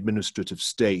failure of the administrative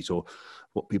state, or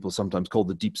what people sometimes call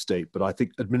the deep state, but I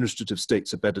think administrative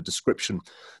state's a better description.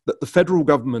 That the federal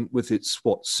government, with its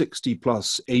 60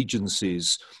 plus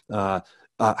agencies,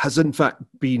 has in fact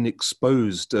been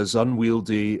exposed as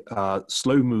unwieldy,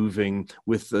 slow-moving,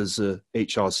 with, as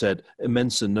HR said,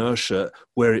 immense inertia,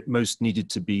 where it most needed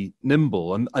to be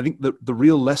nimble. And I think that the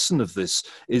real lesson of this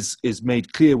is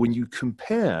made clear when you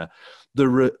compare the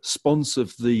response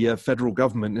of the federal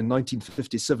government in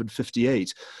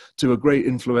 1957-58 to a great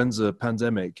influenza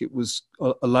pandemic. It was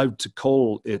allowed to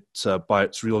call it by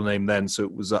its real name then, so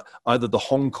it was either the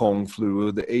Hong Kong flu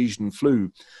or the Asian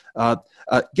flu.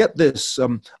 Get this,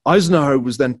 Eisenhower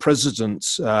was then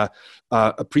president,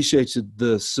 appreciated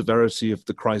the severity of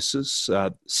the crisis.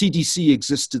 CDC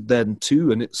existed then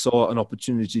too, and it saw an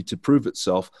opportunity to prove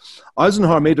itself.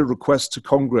 Eisenhower made a request to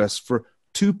Congress for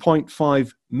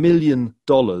 $2.5 million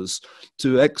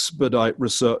to expedite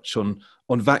research on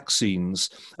vaccines,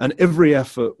 and every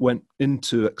effort went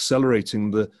into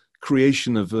accelerating the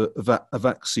creation of a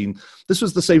vaccine. This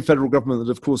was the same federal government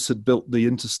that, of course, had built the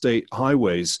interstate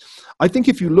highways. I think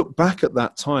if you look back at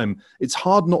that time, it's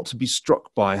hard not to be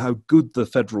struck by how good the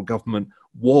federal government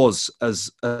was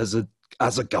as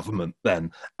a government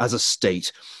then, as a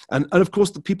state. And of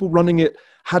course, the people running it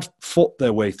had fought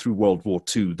their way through World War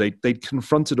II. They'd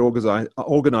confronted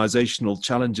organizational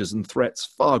challenges and threats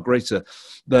far greater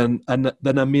than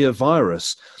a mere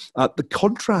virus. The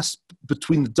contrast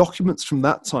between the documents from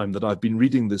that time that I've been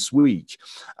reading this week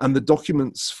and the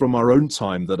documents from our own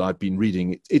time that I've been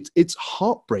reading, it's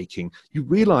heartbreaking. You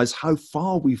realize how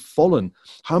far we've fallen,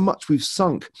 how much we've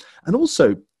sunk. And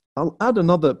also, I'll add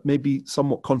another maybe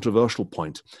somewhat controversial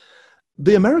point.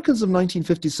 The Americans of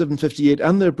 1957-58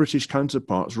 and their British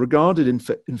counterparts regarded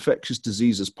infectious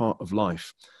disease as part of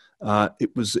life.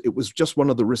 It was just one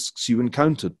of the risks you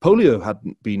encountered. Polio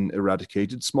hadn't been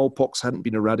eradicated. Smallpox hadn't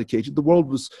been eradicated. The world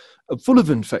was full of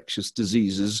infectious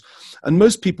diseases, and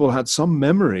most people had some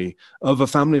memory of a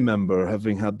family member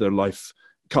having had their life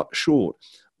cut short.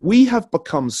 We have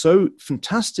become so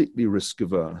fantastically risk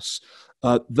averse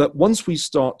that once we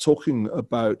start talking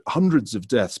about hundreds of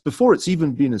deaths, before it's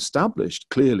even been established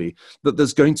clearly that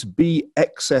there's going to be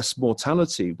excess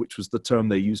mortality, which was the term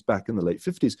they used back in the late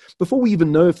 50s, before we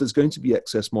even know if there's going to be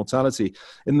excess mortality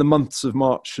in the months of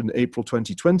March and April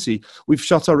 2020, we've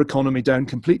shut our economy down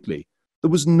completely. There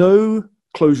was no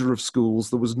closure of schools,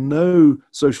 there was no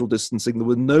social distancing, there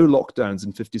were no lockdowns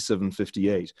in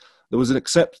 57-58. There was an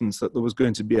acceptance that there was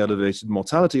going to be elevated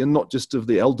mortality, and not just of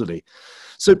the elderly.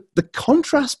 So the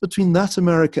contrast between that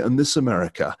America and this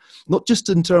America, not just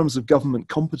in terms of government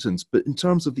competence, but in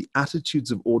terms of the attitudes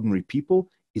of ordinary people,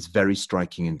 is very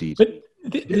striking indeed. But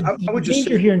the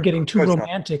danger here in getting too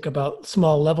romantic about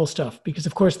small level stuff, because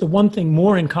of course the one thing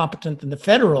more incompetent than the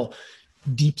federal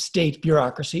deep state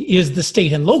bureaucracy is the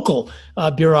state and local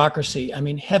bureaucracy. I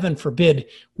mean, heaven forbid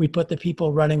we put the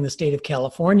people running the state of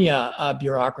California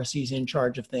bureaucracies in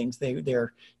charge of things.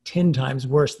 They're 10 times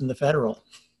worse than the federal.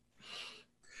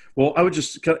 Well, I would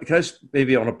just, can I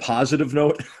maybe on a positive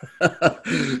note,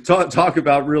 talk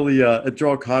about really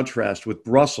draw a contrast with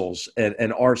Brussels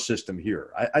and our system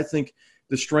here. I think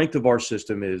the strength of our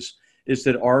system is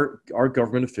that our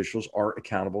government officials are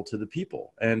accountable to the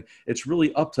people. And it's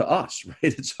really up to us, right?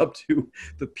 It's up to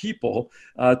the people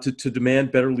to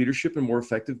demand better leadership and more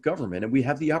effective government. And we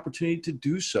have the opportunity to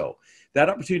do so. That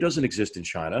opportunity doesn't exist in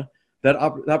China. That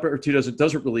opportunity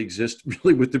doesn't really exist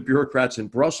really with the bureaucrats in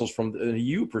Brussels from an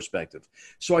EU perspective.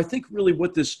 So I think really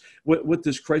what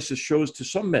this crisis shows to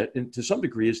some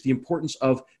degree is the importance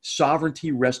of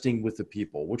sovereignty resting with the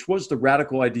people, which was the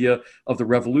radical idea of the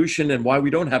revolution and why we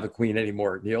don't have a queen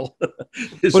anymore, Neil. But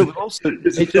it also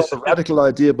is the radical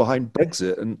idea behind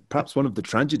Brexit, and perhaps one of the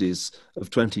tragedies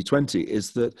of 2020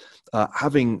 is that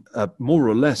having more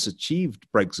or less achieved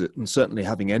Brexit, and certainly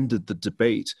having ended the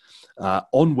debate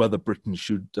on whether Britain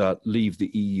should leave the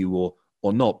EU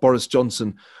or not, Boris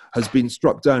Johnson has been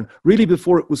struck down really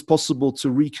before it was possible to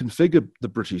reconfigure the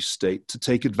British state to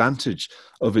take advantage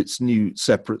of its new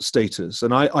separate status.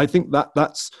 And I think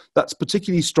that's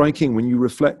particularly striking when you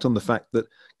reflect on the fact that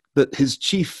his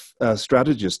chief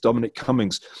strategist, Dominic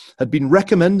Cummings, had been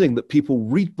recommending that people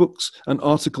read books and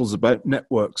articles about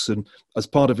networks, and as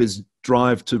part of his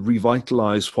drive to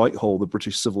revitalize Whitehall, the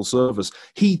British civil service.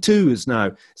 He too is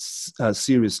now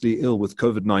seriously ill with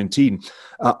COVID-19.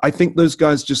 I think those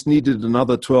guys just needed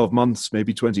another 12 months,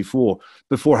 maybe 24,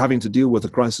 before having to deal with a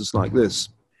crisis like this.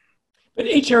 But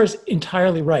HR is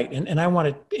entirely right, and I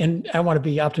want to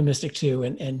be optimistic too,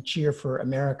 and cheer for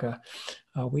America.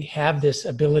 We have this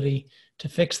ability to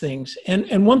fix things.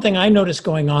 And one thing I notice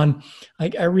going on,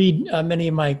 I read many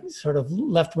of my sort of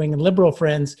left-wing and liberal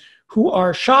friends who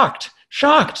are shocked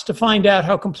to find out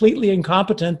how completely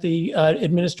incompetent the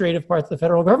administrative parts of the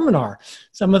federal government are.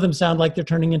 Some of them sound like they're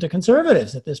turning into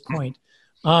conservatives at this point.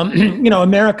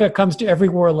 America comes to every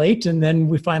war late, and then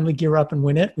we finally gear up and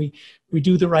win it. We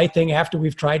do the right thing after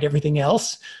we've tried everything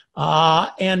else.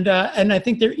 And I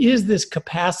think there is this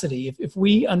capacity, if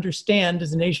we understand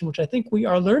as a nation, which I think we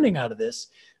are learning out of this,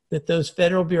 that those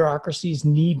federal bureaucracies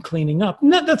need cleaning up.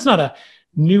 That's not a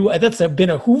been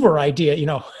a Hoover idea.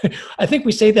 I think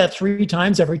we say that 3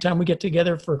 times every time we get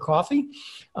together for coffee.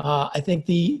 I think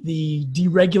the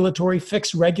deregulatory,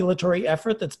 fixed regulatory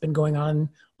effort that's been going on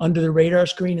under the radar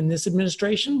screen in this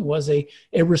administration was a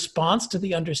response to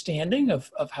the understanding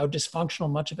of how dysfunctional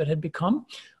much of it had become.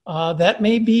 That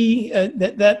may be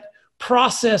that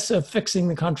process of fixing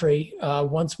the country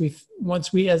once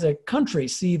we as a country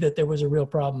see that there was a real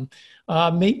problem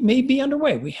may be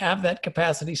underway. We have that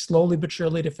capacity slowly but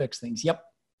surely to fix things. Yep.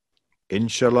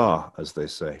 Inshallah, as they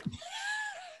say.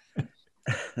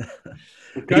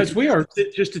 Guys, we are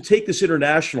just to take this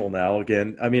international now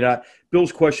again. I mean,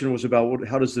 Bill's question was about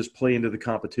how does this play into the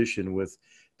competition with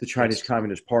the Chinese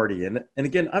Communist Party? And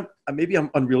again, I'm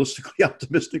unrealistically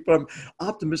optimistic, but I'm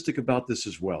optimistic about this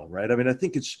as well, right? I mean, I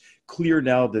think it's clear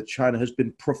now that China has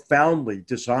been profoundly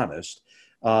dishonest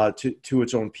to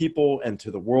its own people and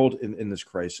to the world in this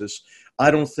crisis.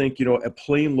 I don't think, a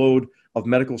plane load of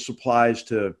medical supplies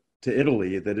to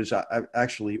Italy that is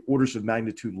actually orders of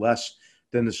magnitude less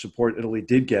than the support Italy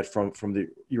did get from the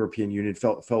European Union,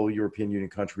 fellow European Union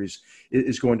countries,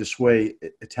 is going to sway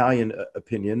Italian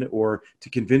opinion or to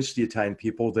convince the Italian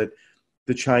people that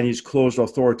the Chinese closed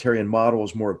authoritarian model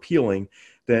is more appealing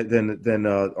than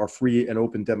our free and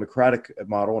open democratic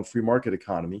model and free market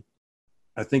economy.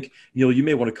 I think, Neil, you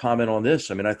may want to comment on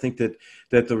this. I mean, I think that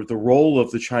the role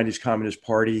of the Chinese Communist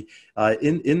Party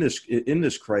in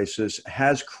this crisis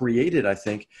has created, I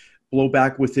think,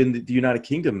 blowback within the United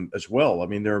Kingdom as well. I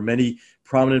mean, there are many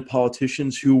prominent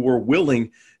politicians who were willing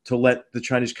to let the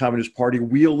Chinese Communist Party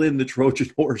wheel in the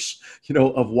Trojan horse,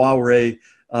 of Huawei,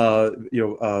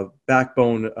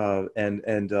 backbone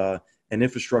and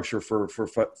infrastructure for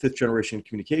fifth generation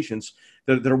communications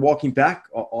that are walking back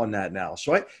on that now.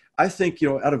 So I think,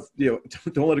 don't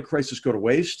let a crisis go to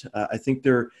waste. I think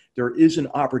there is an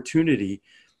opportunity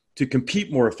to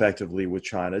compete more effectively with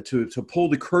China, to pull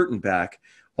the curtain back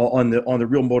on the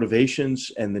real motivations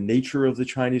and the nature of the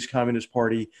Chinese Communist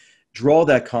Party, draw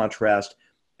that contrast,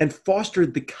 and foster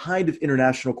the kind of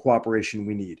international cooperation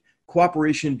we need.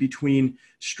 Cooperation between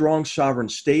strong sovereign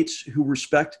states who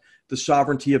respect the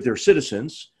sovereignty of their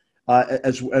citizens,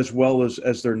 as well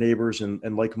as their neighbors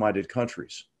and like-minded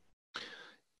countries.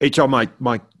 HR,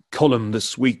 my column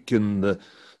this week in the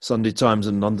Sunday Times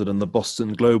in London and the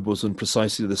Boston Globe was on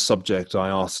precisely this subject. I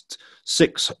asked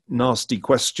 6 nasty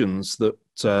questions that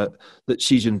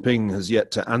Xi Jinping has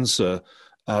yet to answer,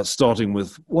 starting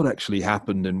with what actually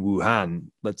happened in Wuhan.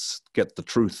 Let's get the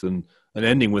truth, and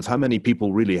ending with how many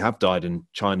people really have died in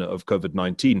China of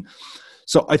COVID-19.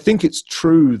 So I think it's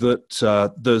true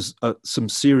that there's some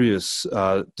serious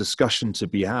discussion to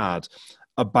be had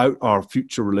about our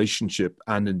future relationship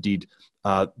and indeed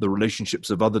the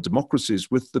relationships of other democracies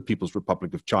with the People's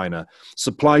Republic of China.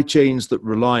 Supply chains that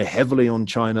rely heavily on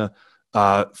China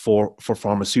for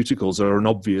pharmaceuticals are an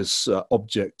obvious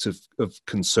object of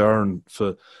concern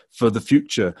for the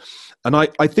future. And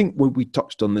I think when we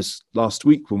touched on this last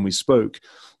week when we spoke,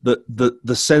 that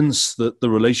the sense that the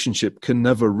relationship can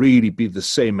never really be the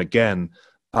same again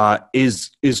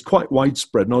is quite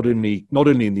widespread, not only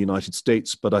in the United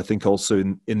States, but I think also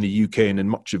in the UK and in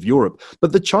much of Europe.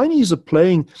 But the Chinese are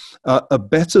playing a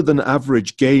better than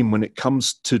average game when it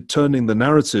comes to turning the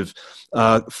narrative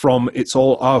from it's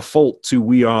all our fault to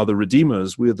we are the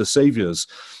redeemers, we are the saviors.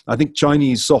 I think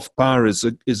Chinese soft power is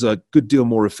a good deal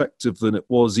more effective than it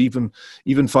was even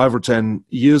 5 or 10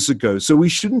 years ago. So we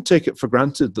shouldn't take it for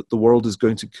granted that the world is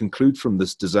going to conclude from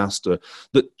this disaster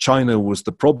that China was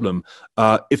the problem.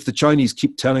 If the Chinese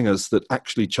keep telling us that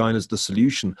actually China's the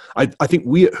solution, I think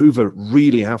we at Hoover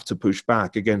really have to push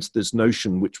back against this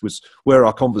notion, which was where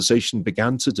our conversation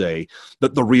began today,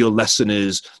 that the real lesson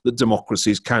is that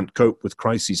democracies can't cope with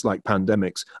crises like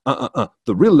pandemics.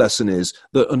 The real lesson is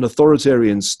that an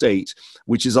authoritarian state,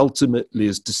 which is ultimately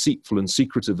as deceitful and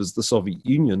secretive as the Soviet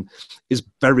Union, is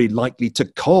very likely to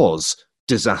cause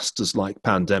disasters like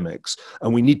pandemics.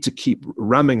 And we need to keep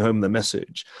ramming home the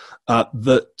message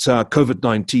that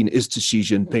COVID-19 is to Xi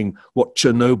Jinping what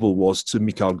Chernobyl was to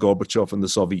Mikhail Gorbachev and the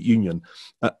Soviet Union,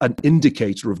 an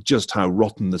indicator of just how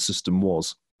rotten the system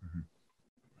was.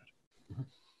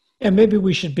 And maybe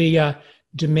we should be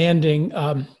demanding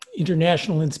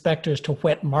international inspectors to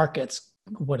wet markets.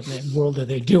 What in the world are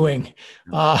they doing?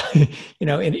 In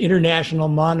international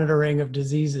monitoring of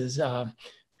diseases.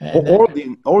 Or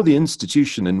the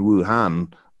institution in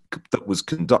Wuhan that was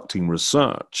conducting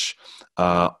research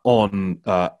on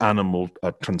animal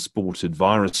transported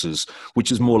viruses,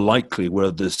 which is more likely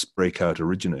where this breakout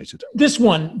originated. This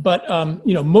one, but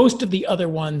most of the other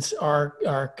ones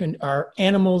are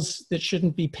animals that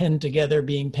shouldn't be penned together,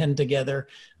 being penned together.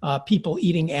 People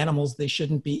eating animals they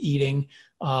shouldn't be eating.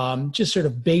 Just sort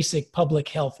of basic public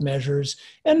health measures,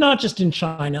 and not just in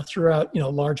China, throughout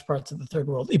large parts of the third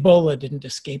world. Ebola didn't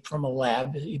escape from a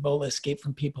lab. Ebola escaped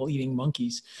from people eating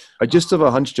monkeys. I just have a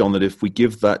hunch, John, that if we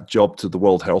give that job to the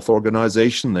World Health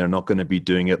Organization, they're not going to be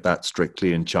doing it that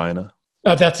strictly in China.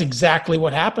 That's exactly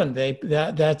what happened.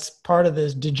 That's part of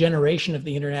this degeneration of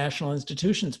the international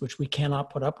institutions, which we cannot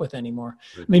put up with anymore.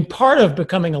 I mean, part of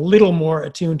becoming a little more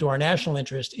attuned to our national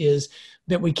interest is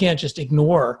that we can't just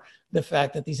ignore the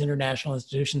fact that these international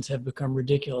institutions have become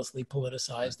ridiculously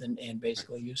politicized and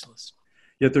basically useless.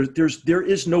 Yeah, there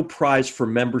is no prize for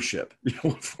membership,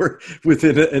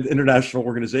 within an international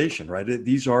organization, right?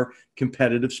 These are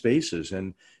competitive spaces,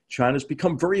 and China's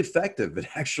become very effective at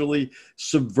actually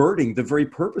subverting the very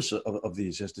purpose of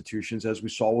these institutions, as we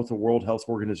saw with the World Health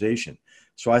Organization.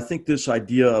 So I think this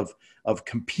idea of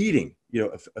competing,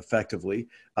 effectively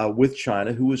with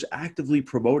China, who is actively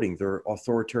promoting their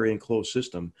authoritarian closed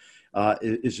system,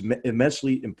 is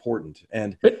immensely important.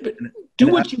 But do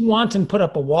what you want and put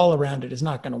up a wall around it is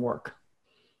not going to work.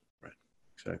 Right,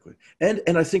 exactly.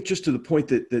 And I think, just to the point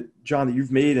that John, that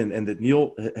you've made and that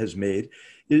Neil has made,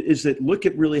 is that look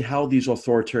at really how these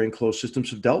authoritarian closed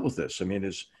systems have dealt with this. I mean,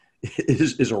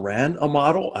 is Iran a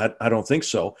model? I don't think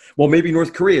so. Well, maybe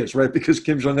North Korea is, right? Because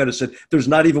Kim Jong-un has said there's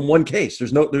not even one case.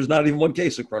 There's not even one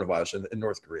case of coronavirus in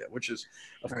North Korea, which is,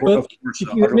 of course.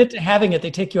 If you admit to having it,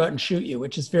 they take you out and shoot you,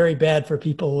 which is very bad for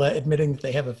people admitting that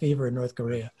they have a fever in North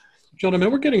Korea.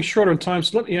 Gentlemen, we're getting short on time,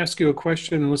 so let me ask you a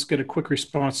question, and let's get a quick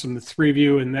response from the three of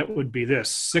you, and that would be this.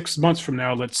 6 months from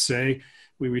now, let's say,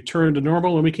 we return to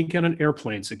normal and we can get on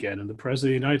airplanes again, and the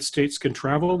President of the United States can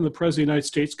travel, and the President of the United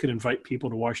States can invite people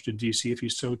to Washington, D.C. if he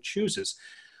so chooses.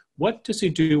 What does he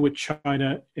do with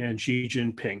China and Xi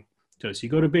Jinping? Does he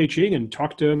go to Beijing and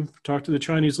talk to the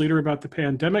Chinese leader about the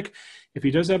pandemic? If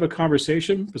he does have a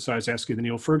conversation, besides asking the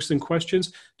Neil Ferguson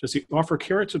questions, does he offer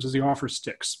carrots or does he offer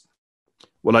sticks?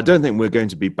 Well, I don't think we're going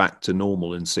to be back to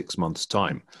normal in 6 months'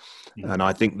 time. And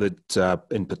I think that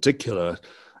in particular,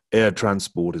 air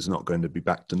transport is not going to be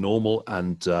back to normal,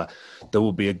 and there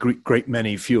will be a great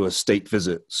many fewer state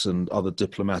visits and other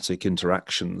diplomatic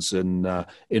interactions in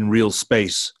real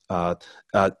space.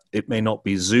 It may not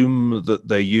be Zoom that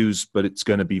they use, but it's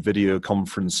going to be video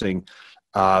conferencing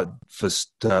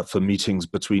for meetings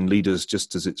between leaders,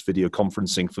 just as it's video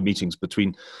conferencing for meetings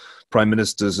between prime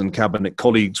ministers and cabinet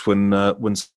colleagues when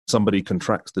somebody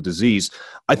contracts the disease.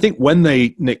 I think when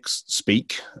they next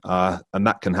speak, and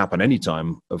that can happen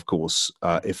anytime, of course,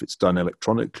 if it's done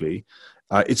electronically,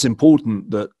 it's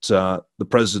important that the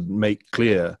president make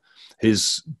clear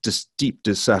his deep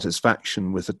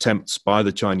dissatisfaction with attempts by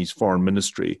the Chinese Foreign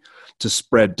Ministry to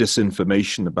spread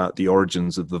disinformation about the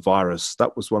origins of the virus.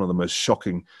 That was one of the most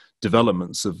shocking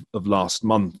developments of last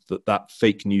month, that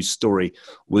fake news story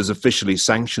was officially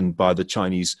sanctioned by the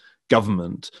Chinese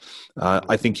government.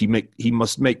 I think he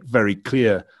must make very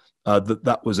clear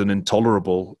that was an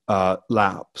intolerable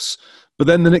lapse. But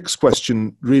then the next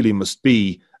question really must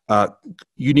be,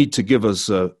 you need to give us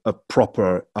a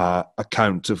proper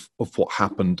account of what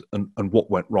happened and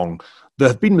what went wrong. There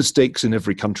have been mistakes in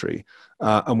every country,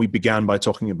 and we began by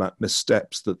talking about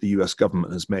missteps that the US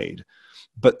government has made.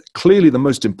 But clearly the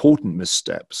most important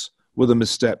missteps were the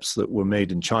missteps that were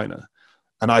made in China.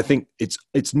 And I think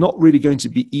it's not really going to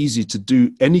be easy to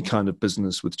do any kind of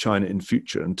business with China in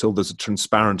future until there's a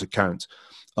transparent account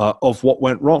of what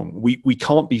went wrong. We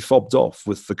can't be fobbed off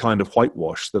with the kind of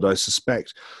whitewash that I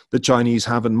suspect the Chinese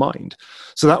have in mind.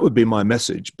 So that would be my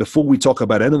message. Before we talk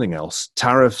about anything else,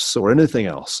 tariffs or anything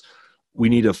else, we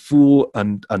need a full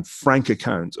and frank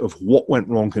account of what went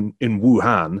wrong in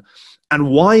Wuhan, and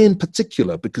why in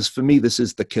particular, because for me this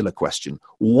is the killer question.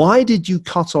 Why did you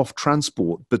cut off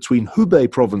transport between Hubei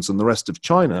province and the rest of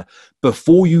China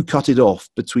before you cut it off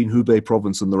between Hubei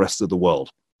province and the rest of the world?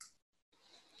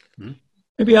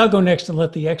 Maybe I'll go next and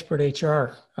let the expert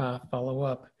HR follow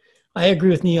up. I agree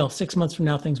with Neil. 6 months from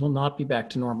now, things will not be back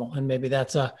to normal. And maybe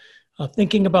that's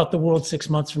thinking about the world 6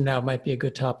 months from now might be a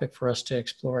good topic for us to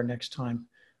explore next time.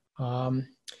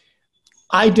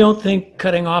 I don't think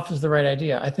cutting off is the right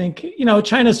idea. I think,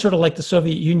 China's sort of like the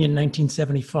Soviet Union in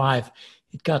 1975.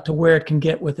 It got to where it can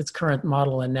get with its current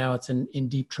model, and now it's in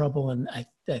deep trouble, and I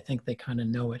think they kind of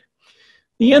know it.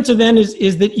 The answer then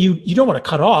is that you don't want to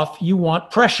cut off. You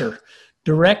want pressure.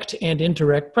 direct and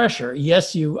indirect pressure.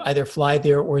 Yes, you either fly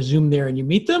there or Zoom there and you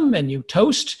meet them and you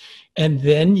toast, and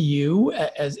then you,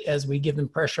 as we give them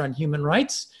pressure on human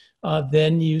rights,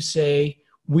 then you say,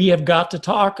 we have got to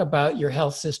talk about your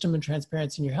health system and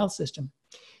transparency in your health system.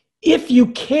 If you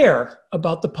care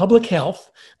about the public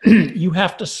health, you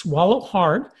have to swallow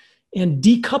hard and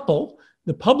decouple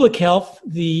the public health,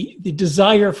 the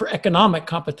desire for economic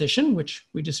competition, which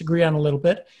we disagree on a little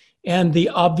bit, and the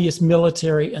obvious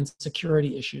military and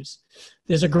security issues.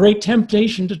 There's a great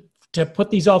temptation to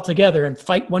put these all together and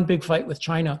fight one big fight with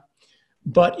China.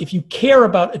 But if you care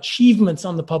about achievements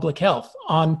on the public health,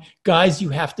 on guys, you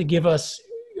have to give us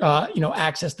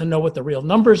access to know what the real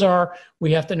numbers are.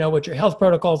 We have to know what your health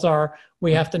protocols are.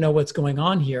 We have to know what's going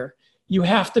on here. You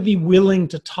have to be willing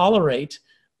to tolerate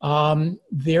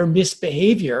their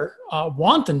misbehavior,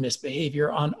 wanton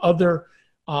misbehavior on other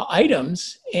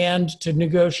items, and to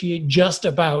negotiate just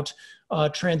about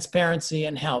transparency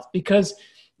and health, because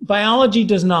biology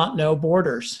does not know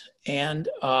borders. And,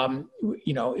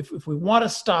 if we want to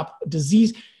stop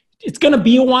disease, it's going to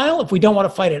be a while. If we don't want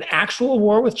to fight an actual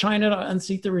war with China to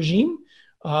unseat the regime,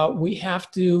 we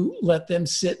have to let them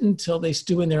sit until they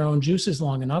stew in their own juices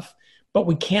long enough. But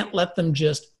we can't let them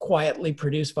just quietly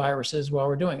produce viruses while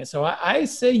we're doing it. So I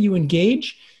say you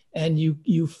engage and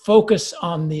you focus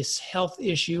on this health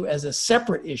issue as a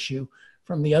separate issue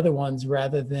from the other ones,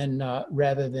 rather than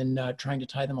trying to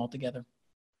tie them all together.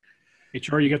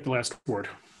 HR, you get the last word.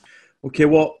 Okay,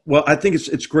 well, I think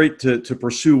it's great to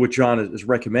pursue what John has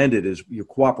recommended, is your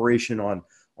cooperation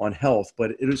on health,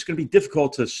 but it's going to be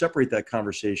difficult to separate that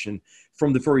conversation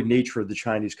from the very nature of the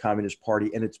Chinese Communist Party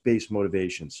and its base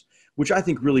motivations, which I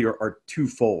think really are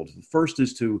twofold. The first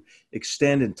is to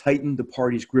extend and tighten the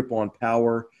party's grip on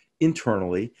power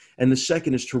internally, and the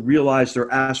second is to realize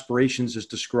their aspirations as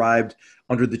described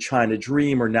under the China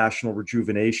Dream or national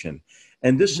rejuvenation.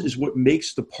 And this is what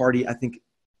makes the party, I think,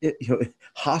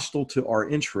 hostile to our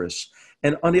interests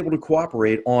and unable to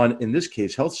cooperate on, in this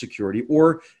case, health security,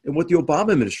 or in what the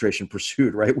Obama administration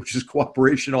pursued, right, which is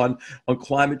cooperation on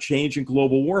climate change and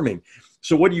global warming.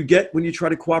 So what do you get when you try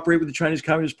to cooperate with the Chinese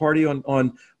Communist Party on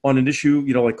an issue,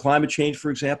 like climate change,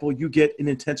 for example? You get an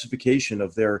intensification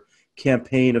of their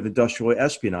campaign of industrial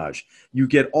espionage. You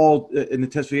get an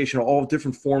intensification of all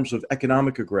different forms of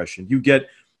economic aggression. You get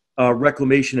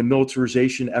reclamation and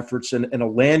militarization efforts and a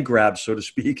land grab, so to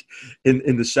speak,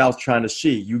 in the South China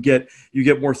Sea. You get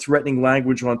more threatening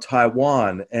language on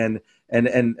Taiwan and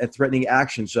threatening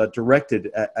actions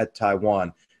directed at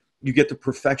Taiwan. You get the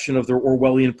perfection of their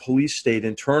Orwellian police state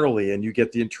internally, and you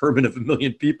get the internment of 1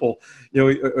 million people,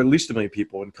 or at least 1 million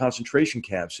people in concentration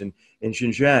camps in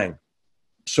Xinjiang.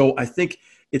 So I think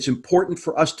it's important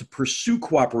for us to pursue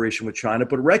cooperation with China,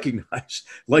 but recognize,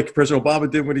 like President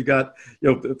Obama did when he got,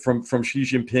 from Xi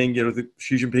Jinping,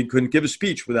 Xi Jinping couldn't give a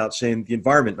speech without saying the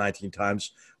environment 19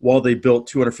 times while they built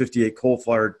 258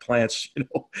 coal-fired plants,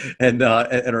 and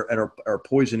are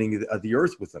poisoning the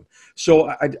earth with them. So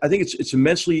I think it's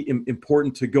immensely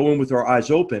important to go in with our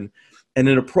eyes open, and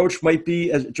an approach might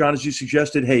be, as John, as you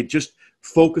suggested, hey, just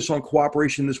focus on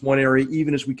cooperation in this one area,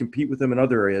 even as we compete with them in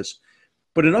other areas.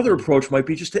 But another approach might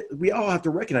be we all have to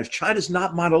recognize China's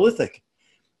not monolithic,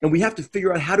 and we have to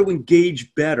figure out how to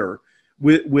engage better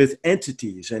with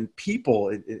entities and people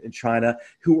in China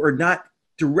who are not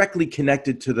directly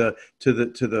connected to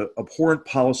the abhorrent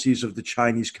policies of the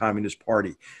Chinese Communist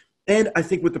Party. And I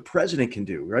think what the president can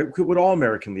do, right, what all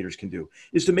American leaders can do,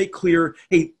 is to make clear,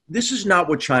 hey, this is not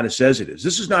what China says it is.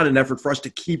 This is not an effort for us to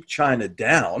keep China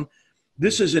down.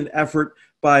 This is an effort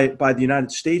by the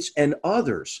United States and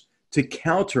others to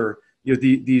counter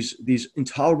these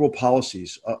intolerable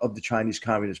policies of the Chinese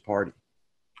Communist Party.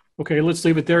 Okay, let's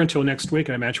leave it there until next week.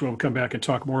 I imagine we'll come back and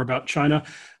talk more about China.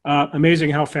 Amazing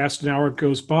how fast an hour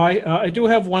goes by. I do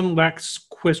have one last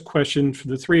quiz question for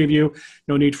the three of you.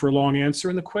 No need for a long answer.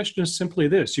 And the question is simply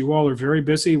this. You all are very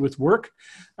busy with work.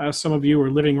 Some of you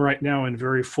are living right now in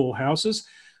very full houses.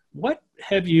 What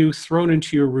have you thrown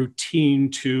into your routine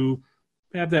to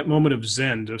have that moment of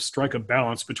zen, to strike a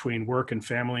balance between work and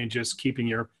family and just keeping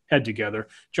your head together?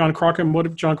 John Crocker, what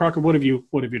have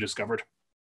you discovered?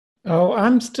 Oh,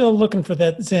 I'm still looking for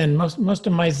that zen. Most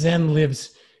of my zen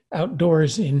lives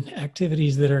outdoors in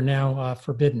activities that are now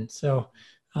forbidden. So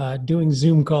doing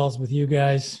Zoom calls with you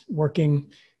guys, working,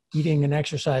 eating, and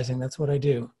exercising, that's what I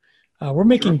do. We're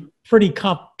making pretty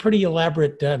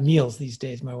elaborate meals these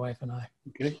days, my wife and I.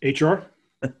 Okay. HR?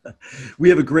 We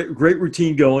have a great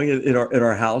routine going in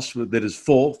our house that is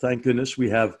full. Thank goodness. We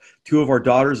have two of our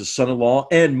daughters, a son-in-law,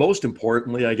 and most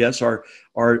importantly, I guess, our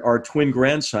twin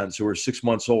grandsons who are 6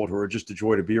 months old, who are just a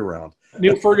joy to be around.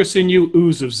 Neil Ferguson, you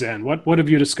ooze of Zen. What have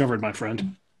you discovered, my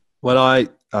friend? Well, I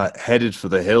headed for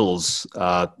the hills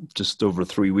just over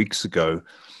 3 weeks ago.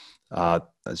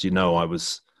 As you know, I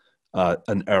was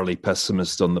an early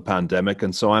pessimist on the pandemic,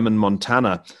 and so I'm in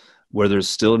Montana, where there's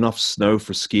still enough snow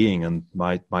for skiing, and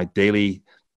my daily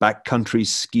backcountry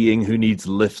skiing, who needs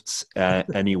lifts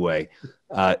anyway,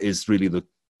 is really the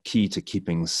key to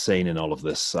keeping sane in all of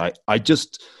this. I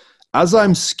just, as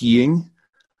I'm skiing,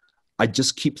 I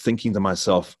just keep thinking to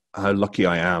myself how lucky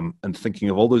I am, and thinking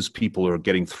of all those people who are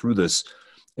getting through this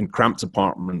in cramped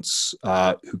apartments,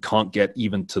 who can't get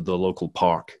even to the local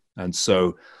park. And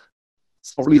so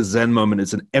it's not really a Zen moment,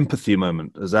 it's an empathy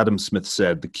moment. As Adam Smith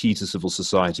said, the key to civil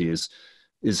society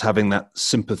is having that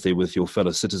sympathy with your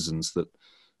fellow citizens that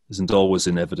isn't always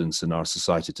in evidence in our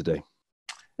society today.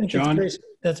 I think John?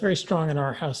 that's very strong in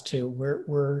our house too.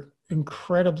 We're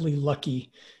incredibly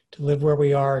lucky to live where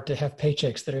we are, to have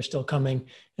paychecks that are still coming,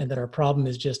 and that our problem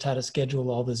is just how to schedule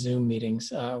all the Zoom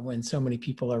meetings when so many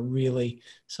people are really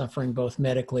suffering both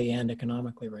medically and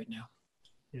economically right now.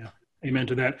 Yeah. Amen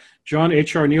to that. John,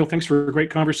 HR, Neil, thanks for a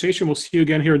great conversation. We'll see you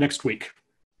again here next week.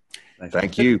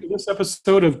 Thank you. This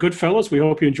episode of Good Fellows, we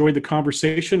hope you enjoyed the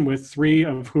conversation with three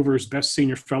of Hoover's best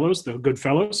senior fellows, the Good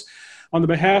Fellows. On the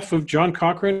behalf of John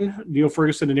Cochran, Neil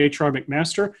Ferguson, and HR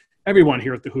McMaster, everyone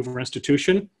here at the Hoover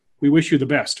Institution, we wish you the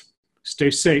best. Stay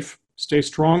safe, stay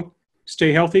strong,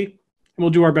 stay healthy, and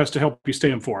we'll do our best to help you stay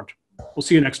informed. We'll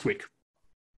see you next week.